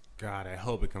 God, I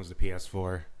hope it comes to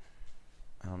PS4.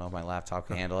 I don't know if my laptop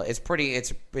can handle it. It's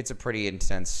a pretty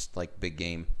intense, like, big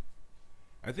game.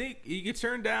 I think you can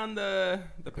turn down the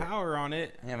power on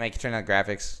it. Yeah, make it turn out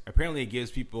graphics. Apparently, it gives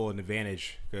people an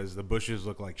advantage because the bushes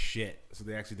look like shit, so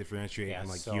they actually differentiate Yeah, from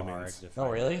like it's so humans. hard to Oh,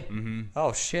 find. really? Mm-hmm.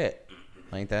 Oh, shit.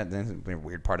 Like that? That's a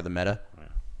weird part of the meta.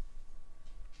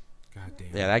 God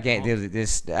damn. Yeah, that game.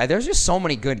 There's just so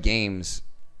many good games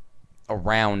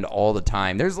around all the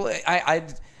time. There's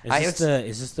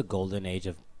Is this the golden age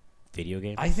of video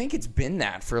games? I think it's been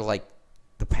that for like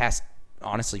the past,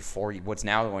 honestly, what's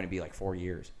now going to be like 4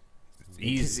 years. It's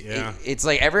easy. Yeah. It's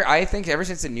like I think ever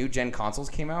since the new gen consoles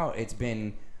came out, it's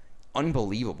been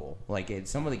unbelievable. Like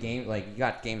some of the games, like you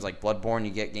got games like Bloodborne,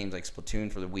 you get games like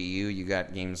Splatoon for the Wii U, you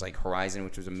got games like Horizon,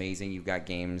 which was amazing. You got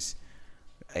games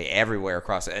everywhere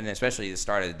across, and especially the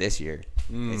start of this year.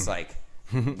 It's like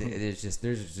there's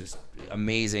just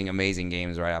amazing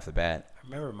games right off the bat. I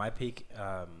remember my peak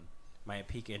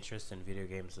interest in video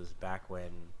games was back when,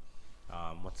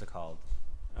 what's it called?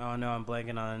 Oh no, I'm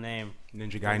blanking on the name.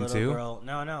 Ninja The Gaiden little 2? girl.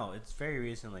 No, it's very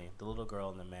recently. The little girl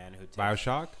and the man who takes.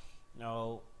 Bioshock?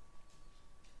 No.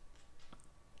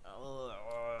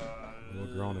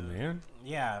 Little girl and a man.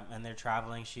 Yeah, and they're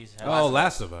traveling. She's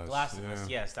Last of Us. Last of Us.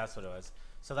 Yes, that's what it was.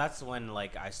 So that's when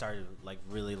like I started like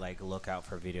really like look out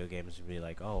for video games and be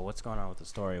like, oh, what's going on with the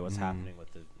story? What's happening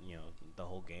with the the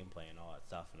whole gameplay and all that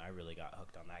stuff? And I really got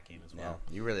hooked on that game as well.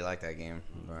 Yeah, you really like that game.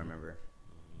 I remember.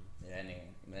 The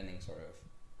ending sort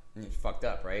of fucked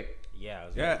up, right? Yeah. It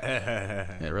was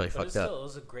It really fucked up. It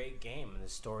was a great game, and the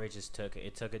story just took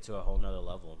it to a whole nother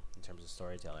level in terms of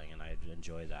storytelling, and I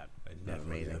enjoyed that.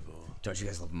 Amazing. Don't you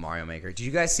guys love Mario Maker? Did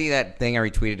you guys see that thing I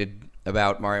retweeted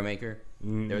about Mario Maker?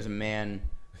 There was a man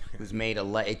who's made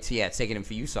it's taken him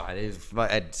for you saw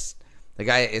it. The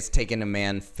guy it's taken a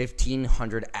man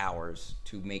 1,500 hours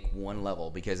to make one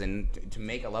level because to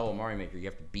make a level of Mario Maker you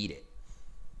have to beat it.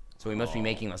 So he must be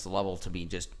making this level to be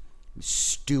just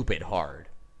stupid hard,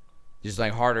 just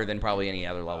like harder than probably any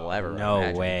other level ever.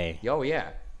 No way. Oh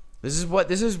yeah, this is what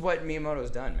Miyamoto's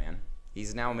done, man.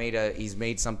 He's now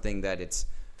made something that it's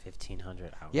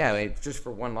 1,500 hours. Yeah, just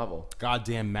for one level.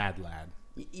 Goddamn mad lad.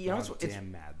 You know,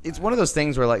 it's one of those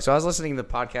things where like, so I was listening to the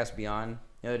podcast Beyond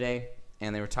the other day,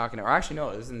 and they were talking, or actually no,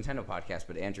 it was a Nintendo podcast,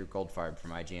 but Andrew Goldfarb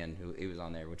from IGN, he was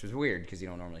on there, which was weird because you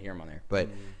don't normally hear him on there. But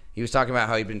he was talking about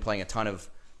how he'd been playing a ton of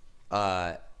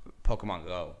Pokemon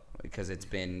Go because it's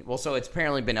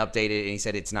apparently been updated, and he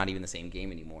said it's not even the same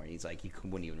game anymore. He's like, you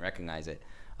wouldn't even recognize it.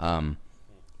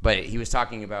 But he was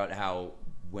talking about how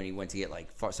when he went to get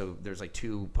so there's like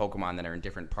 2 Pokemon that are in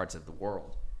different parts of the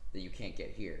world that you can't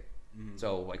get here.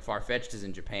 So like Farfetch'd is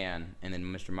in Japan, and then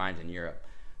Mr. Mime's in Europe.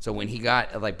 So when he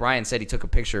got, like Brian said, he took a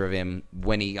picture of him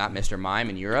when he got Mr. Mime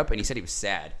in Europe, and he said he was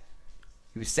sad.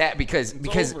 He was sad because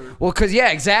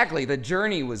yeah, exactly. The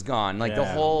journey was gone. Like the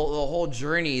whole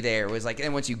journey there was like,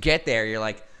 and once you get there, you're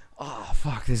like, oh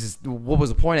fuck, what was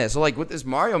the point of it? So like with this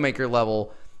Mario Maker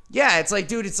level, yeah, it's like,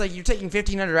 dude, it's like you're taking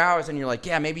 1,500 hours, and you're like,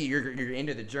 yeah, maybe you're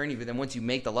into the journey, but then once you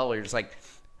make the level, you're just like,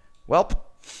 well,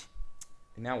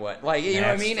 now what? Like, you know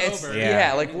what I mean? It's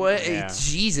like what? Yeah.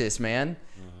 Jesus, man.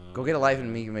 Go get a life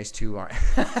in Mega Maze 2.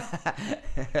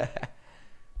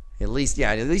 At least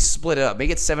split it up. Make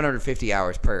it 750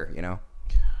 hours per, You know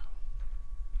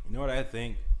what I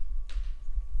think?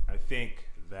 I think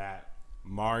that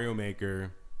Mario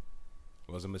Maker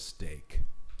was a mistake.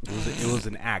 It was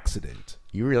an accident.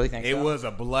 You really think it was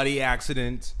a bloody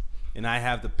accident, and I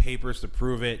have the papers to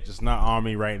prove it, just not on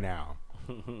me right now.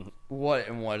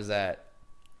 What is that?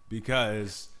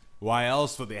 Because why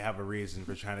else would they have a reason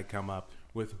for trying to come up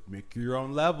with make your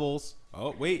own levels?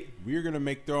 Oh, wait, we're going to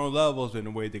make their own levels in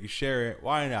a way they can share it.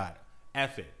 Why not?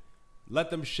 F it. Let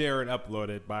them share and upload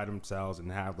it by themselves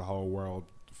and have the whole world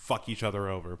fuck each other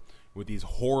over with these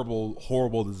horrible,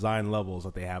 horrible design levels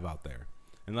that they have out there.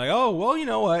 And like, oh, well, you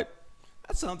know what?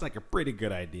 That sounds like a pretty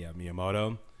good idea,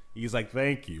 Miyamoto. He's like,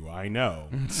 thank you, I know.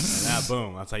 And that,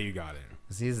 boom, that's how you got it.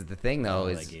 See, this is the thing, though,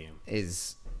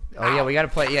 is oh, yeah, we got to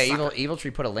play. Yeah, Evil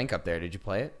Tree put a link up there. Did you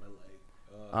play it?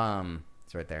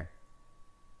 It's right there.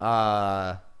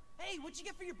 Hey, what'd you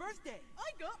get for your birthday?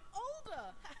 I got older.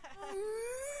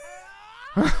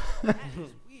 That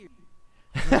is weird.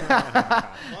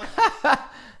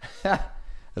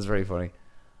 That's very funny.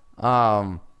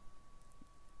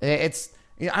 It's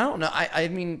I don't know. I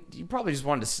mean, you probably just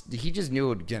wanted to. He just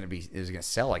knew it was gonna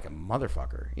sell like a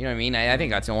motherfucker. You know what I mean? I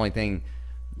think that's the only thing.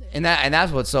 And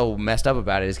that's what's so messed up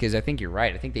about it is because I think you're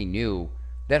right. I think they knew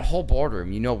that whole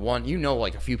boardroom.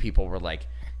 Like a few people were like,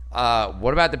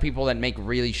 what about the people that make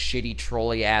really shitty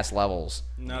trolley ass levels?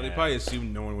 No, they probably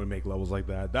assumed no one would make levels like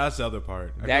that. That's the other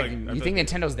part. You think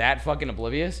Nintendo's that fucking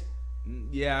oblivious?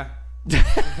 Yeah.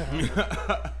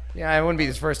 Yeah, it wouldn't be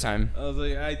this first time.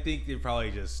 I think they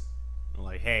probably just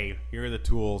like, hey, here are the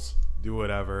tools. Do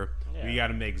whatever. Yeah. We got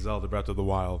to make Zelda Breath of the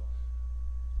Wild.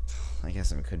 I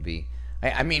guess it could be.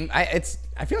 I mean, I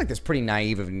feel like that's pretty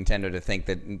naive of Nintendo to think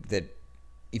that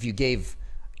if you gave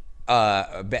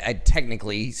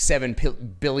technically 7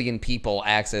 billion people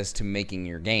access to making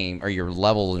your game or your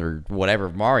levels or whatever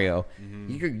of Mario,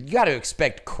 you got to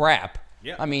expect crap.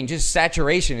 Yeah. I mean, just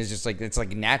saturation is just like, it's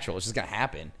like natural. It's just gonna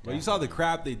happen. Well, you saw the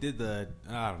crap they did. I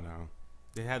don't know.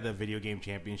 They had the video game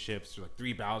championships, like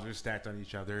 3 Bowsers stacked on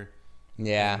each other.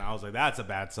 Yeah. And I was like, that's a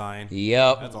bad sign.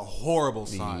 Yep. That's a horrible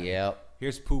sign. Yep.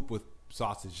 Here's poop with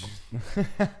sausage.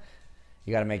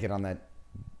 You got to make it on that.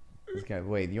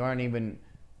 Wait, you aren't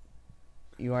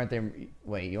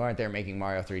there making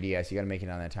Mario 3DS. You got to make it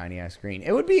on that tiny ass screen.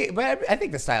 It would be, but I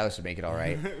think the stylus would make it all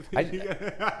right.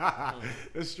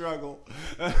 The struggle.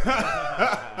 You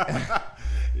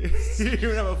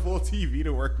don't have a full TV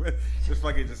to work with. Just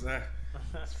fucking,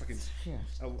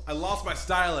 I lost my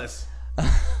stylus. You're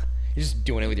just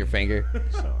doing it with your finger.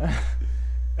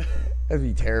 That'd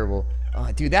be terrible.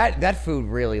 Dude, that food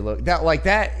really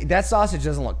that sausage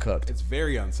doesn't look cooked. It's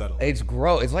very unsettling. It's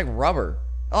gross. It's like rubber.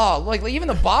 Oh, like even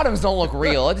the bottoms don't look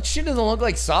real. That shit doesn't look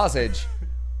like sausage.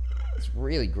 It's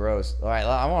really gross. All right,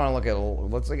 I want to look at.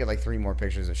 Let's look at like 3 more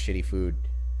pictures of shitty food.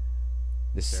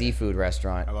 The seafood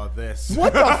restaurant. How about this?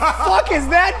 What the fuck is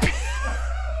that?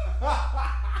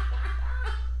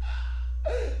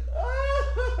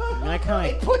 I kind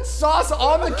They of, put sauce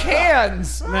on the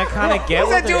cans. I kind of get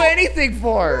What does that do anything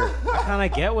for? I kind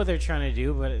of get what they're trying to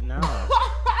do, but no.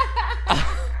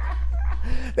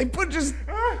 They put just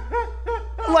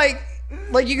like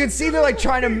you can see they're like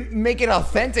trying to make it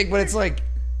authentic, but it's like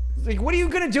what are you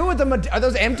gonna do with them? Are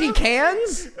those empty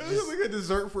cans? It's like a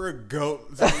dessert for a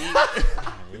goat. So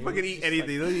you fucking eat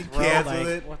anything. They'll eat cans with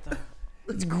it. What the?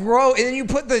 It's gross. And then you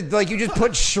put you just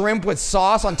put shrimp with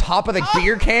sauce on top of the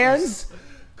beer cans.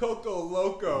 Coco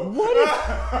Loco. What?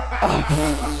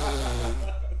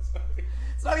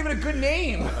 It's not even a good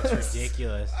name. That's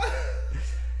ridiculous.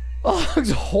 Oh,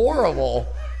 it's horrible.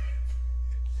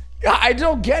 I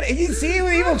don't get it. You see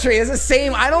with Evil Tree, it's the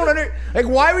same. I don't like.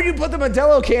 Why would you put the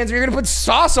Modelo cans if you're gonna put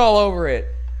sauce all over it?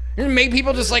 You're gonna make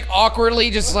people just like awkwardly,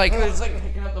 just like it's like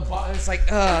picking up the bottle. It's like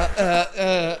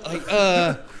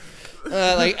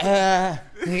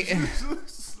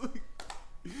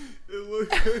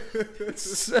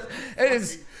it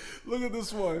is. Look at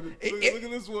this one. Look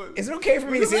at this one. Is it okay for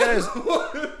me to see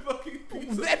that?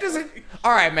 That doesn't.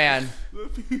 All right, man.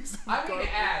 I mean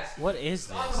to ask. What is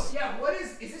this? Yeah, what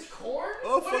is this corn?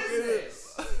 Oh, What fuck is it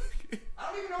this? I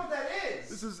don't even know what that is.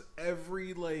 This is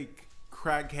every like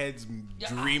crackhead's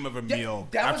dream of a meal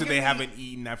that was after gonna they be- haven't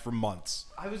eaten that for months.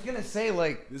 I was gonna say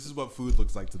like This is what food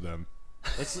looks like to them.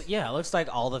 It looks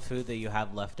like all the food that you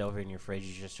have left over in your fridge.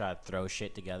 You just try to throw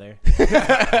shit together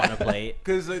on a plate.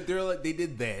 Because they're like they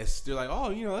did this. They're like,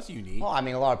 oh, that's unique. well, I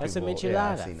mean a lot of That's a people. michelada.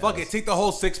 I've seen Fuck those. it, take the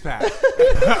whole 6-pack.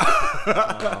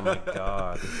 Oh my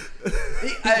god.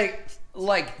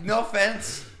 Like no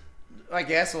offense. I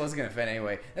guess I wasn't gonna offend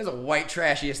anyway. That's the white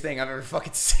trashiest thing I've ever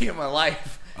fucking seen in my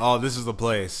life. Oh, this is the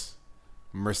place.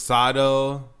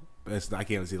 Mersado. I can't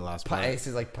even see the last part. This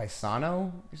is like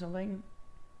Paisano or something.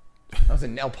 That was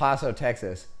in El Paso,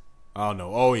 Texas. Oh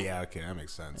no. Oh yeah. Okay, that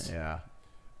makes sense. Yeah.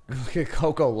 Look at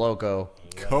Coco Loco.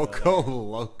 Coco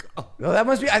Loco. No, that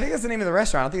must be. I think that's the name of the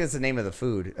restaurant. I don't think that's the name of the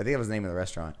food. I think that was the name of the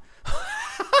restaurant.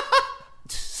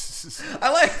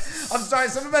 I'm sorry.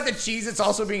 Something about the cheese. It's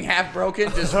also being half broken.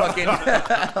 Just fucking.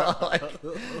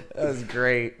 That was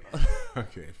great.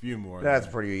 Okay, a few more. That's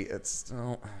pretty. It's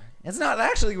not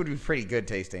actually would be pretty good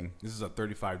tasting. This is a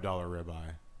 $35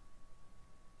 ribeye.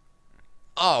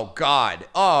 Oh God.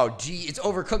 Oh gee, it's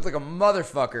overcooked like a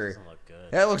motherfucker. Doesn't look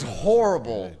good. That looks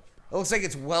horrible. good. It looks like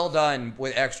it's well done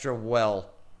with extra well.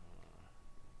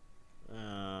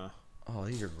 Oh,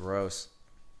 these are gross.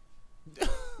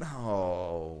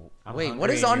 Oh, I'm wait, hungry what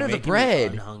is and under you're the making me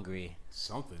bread? Hungry.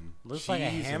 Something. Looks like a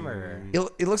Cheese hamburger. and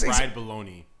It looks like fried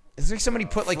bologna. it's like somebody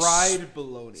put like Fried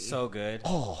bologna. So good.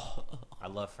 Oh, I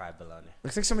love fried bologna.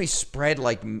 looks like somebody spread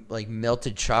like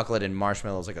melted chocolate and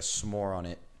marshmallows like a s'more on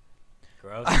it.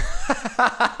 Gross.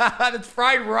 That's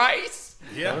fried rice.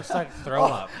 That Yeah. looks like throw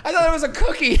up. I thought it was a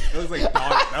cookie.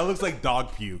 That looks like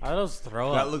dog puke. I thought it was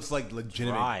throw That up. looks like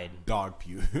legitimate Fried. dog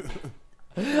puke.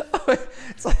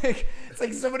 It's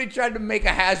like somebody tried to make a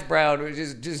hash brown, which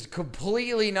is just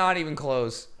completely not even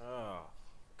close. Oh,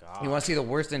 God. You want to see the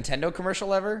worst Nintendo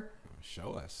commercial ever?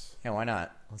 Show us. Yeah, why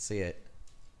not? Let's see it.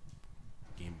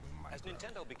 Game Boy As Micro.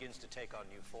 Nintendo begins to take on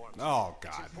new forms, Oh, it's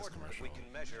God, this important that commercial. we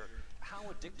can measure how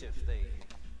addictive they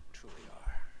truly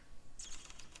are.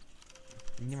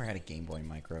 You never had a Game Boy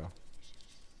Micro.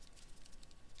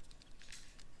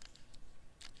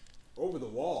 Over the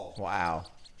wall. Wow.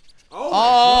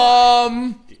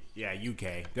 Oh. Yeah,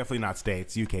 UK. Definitely not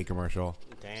States. UK commercial.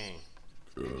 Dang.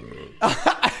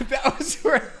 That was.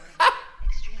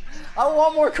 I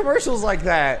want more commercials like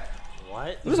that. What?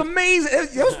 It was amazing.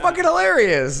 It was fucking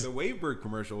hilarious. The Wavebird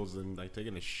commercials and like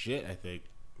taking a shit, I think.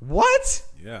 What?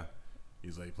 Yeah.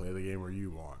 He's like, play the game where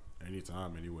you want.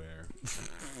 Anytime, anywhere.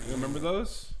 You remember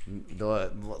those?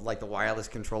 Like the wireless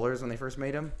controllers when they first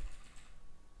made them?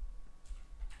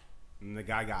 And the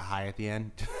guy got high at the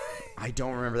end. I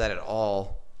don't remember that at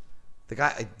all. The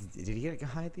guy, did he get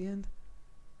high at the end?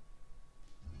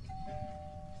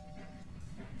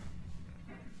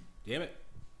 Damn it.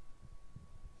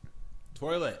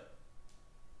 Toilet.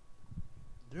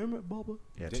 Damn it, Bubba.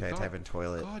 Yeah, type in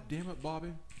toilet. God damn it,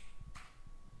 Bobby.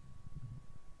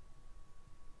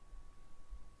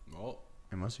 Oh.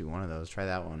 It must be one of those. Try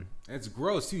that one. And it's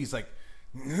gross, too. He's like,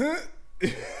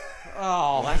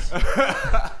 Oh, that's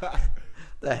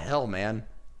the hell, man.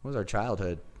 What was our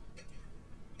childhood?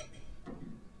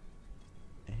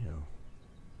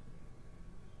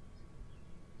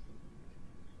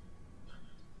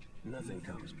 Nothing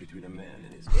comes between a man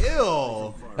and his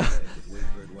Ew.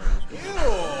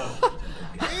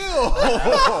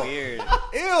 Weird.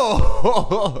 Ew.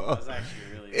 That's actually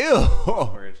really Ew.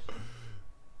 awkward.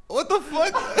 What the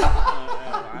fuck?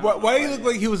 Why do you look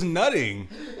like he was nutting?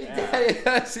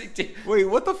 Yes, he did. Wait,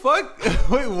 what the fuck?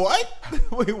 Wait, what?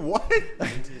 Wait, what?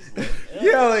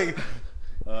 Yeah, like.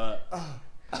 No,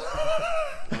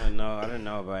 I don't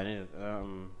know, but I need.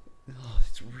 Oh,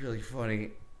 it's really funny.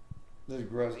 This is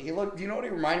gross. He looked. Do you know what he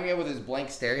reminded me of with his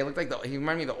blank stare? He looked like he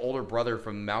reminded me of the older brother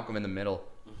from Malcolm in the Middle.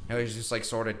 He was just like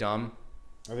sort of dumb.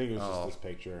 I think it was just this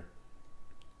picture.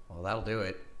 Well, that'll do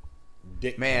it,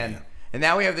 Dick man. And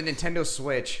now we have the Nintendo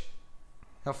Switch.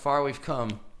 How far we've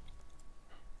come.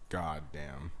 God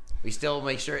damn. We still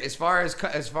make sure, as far as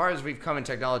we've come in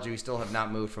technology, we still have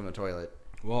not moved from the toilet.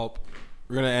 Well,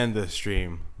 we're gonna end the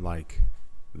stream like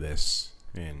this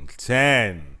in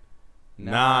 10,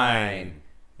 9,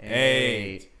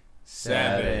 8,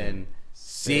 7,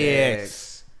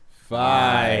 6,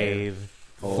 5,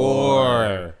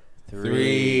 4,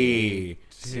 3,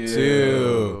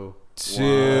 2,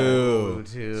 2,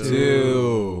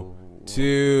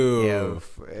 2.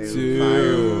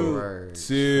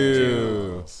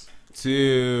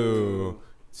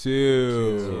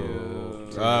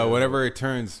 Whatever it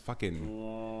turns,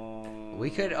 fucking. We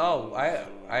could. Oh, I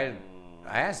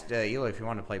asked Eloy if he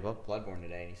wanted to play Bloodborne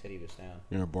today, and he said he was down.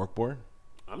 You know, Bork.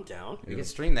 I'm down. We could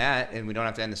stream that, and we don't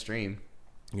have to end the stream.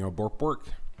 You know, Bork.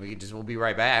 We'll be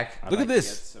right back. I'd Look like at to this.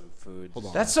 get some food. Hold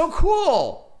on. That's so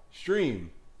cool.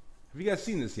 Stream. Have you guys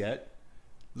seen this yet?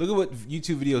 Look at what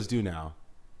YouTube videos do now.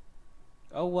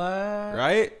 Oh, what?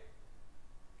 Right?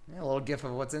 Yeah, a little gif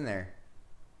of what's in there.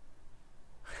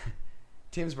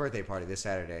 Tim's birthday party this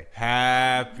Saturday.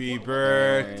 Happy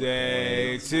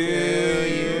birthday to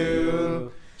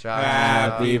you.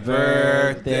 Happy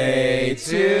birthday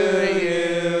to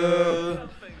you.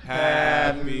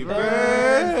 Happy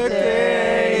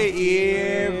birthday,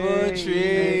 evil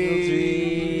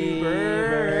tree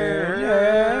burner.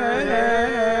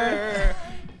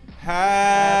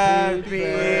 Happy birthday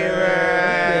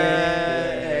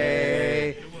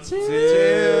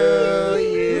to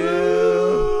you.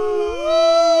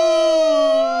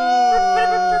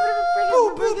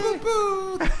 Boo, boo, boo,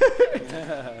 boo.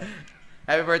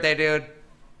 Happy birthday, dude.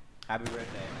 Happy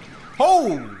birthday.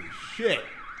 Holy shit.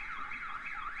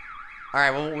 All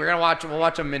right, well, we'll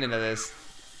watch a minute of this.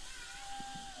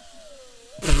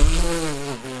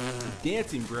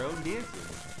 Dancing, bro. Dancing.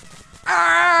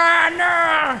 Ah,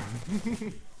 no!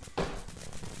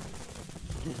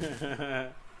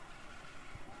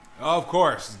 Of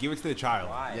course. Give it to the child.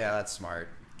 Why? Yeah, that's smart.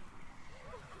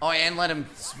 Oh, and let him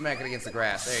smack it against the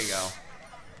grass. There you go.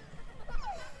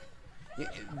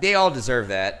 They all deserve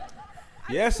that.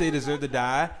 Yes, they deserve to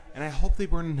die, and I hope they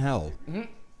burn in hell. Mm-hmm.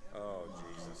 Oh,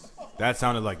 Jesus. That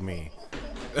sounded like me.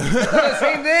 The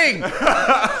same thing.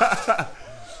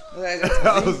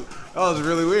 That was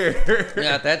really weird.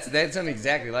 Yeah, that sounded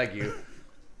exactly like you.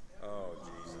 Oh,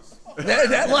 Jesus. That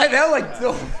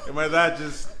Am I that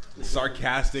just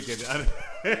sarcastic and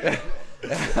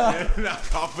not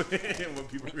confident in what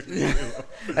people really do?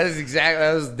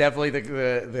 That was definitely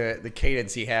the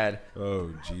cadence he had. Oh,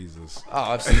 Jesus. Oh,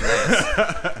 I've seen this.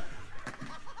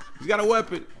 He's got a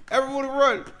weapon. Everyone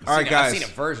run. All right, guys. I've seen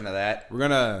a version of that. We're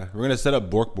gonna set up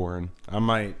Borkborn. I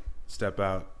might step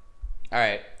out All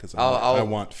right, because I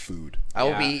want food. I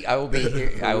will be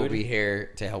here. I will be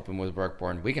here to help him with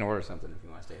Brookborn. We can order something if you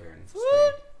want to stay here and stream.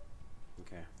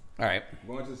 Okay. All right.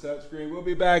 Going to the set screen. We'll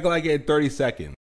be back like in 30 seconds.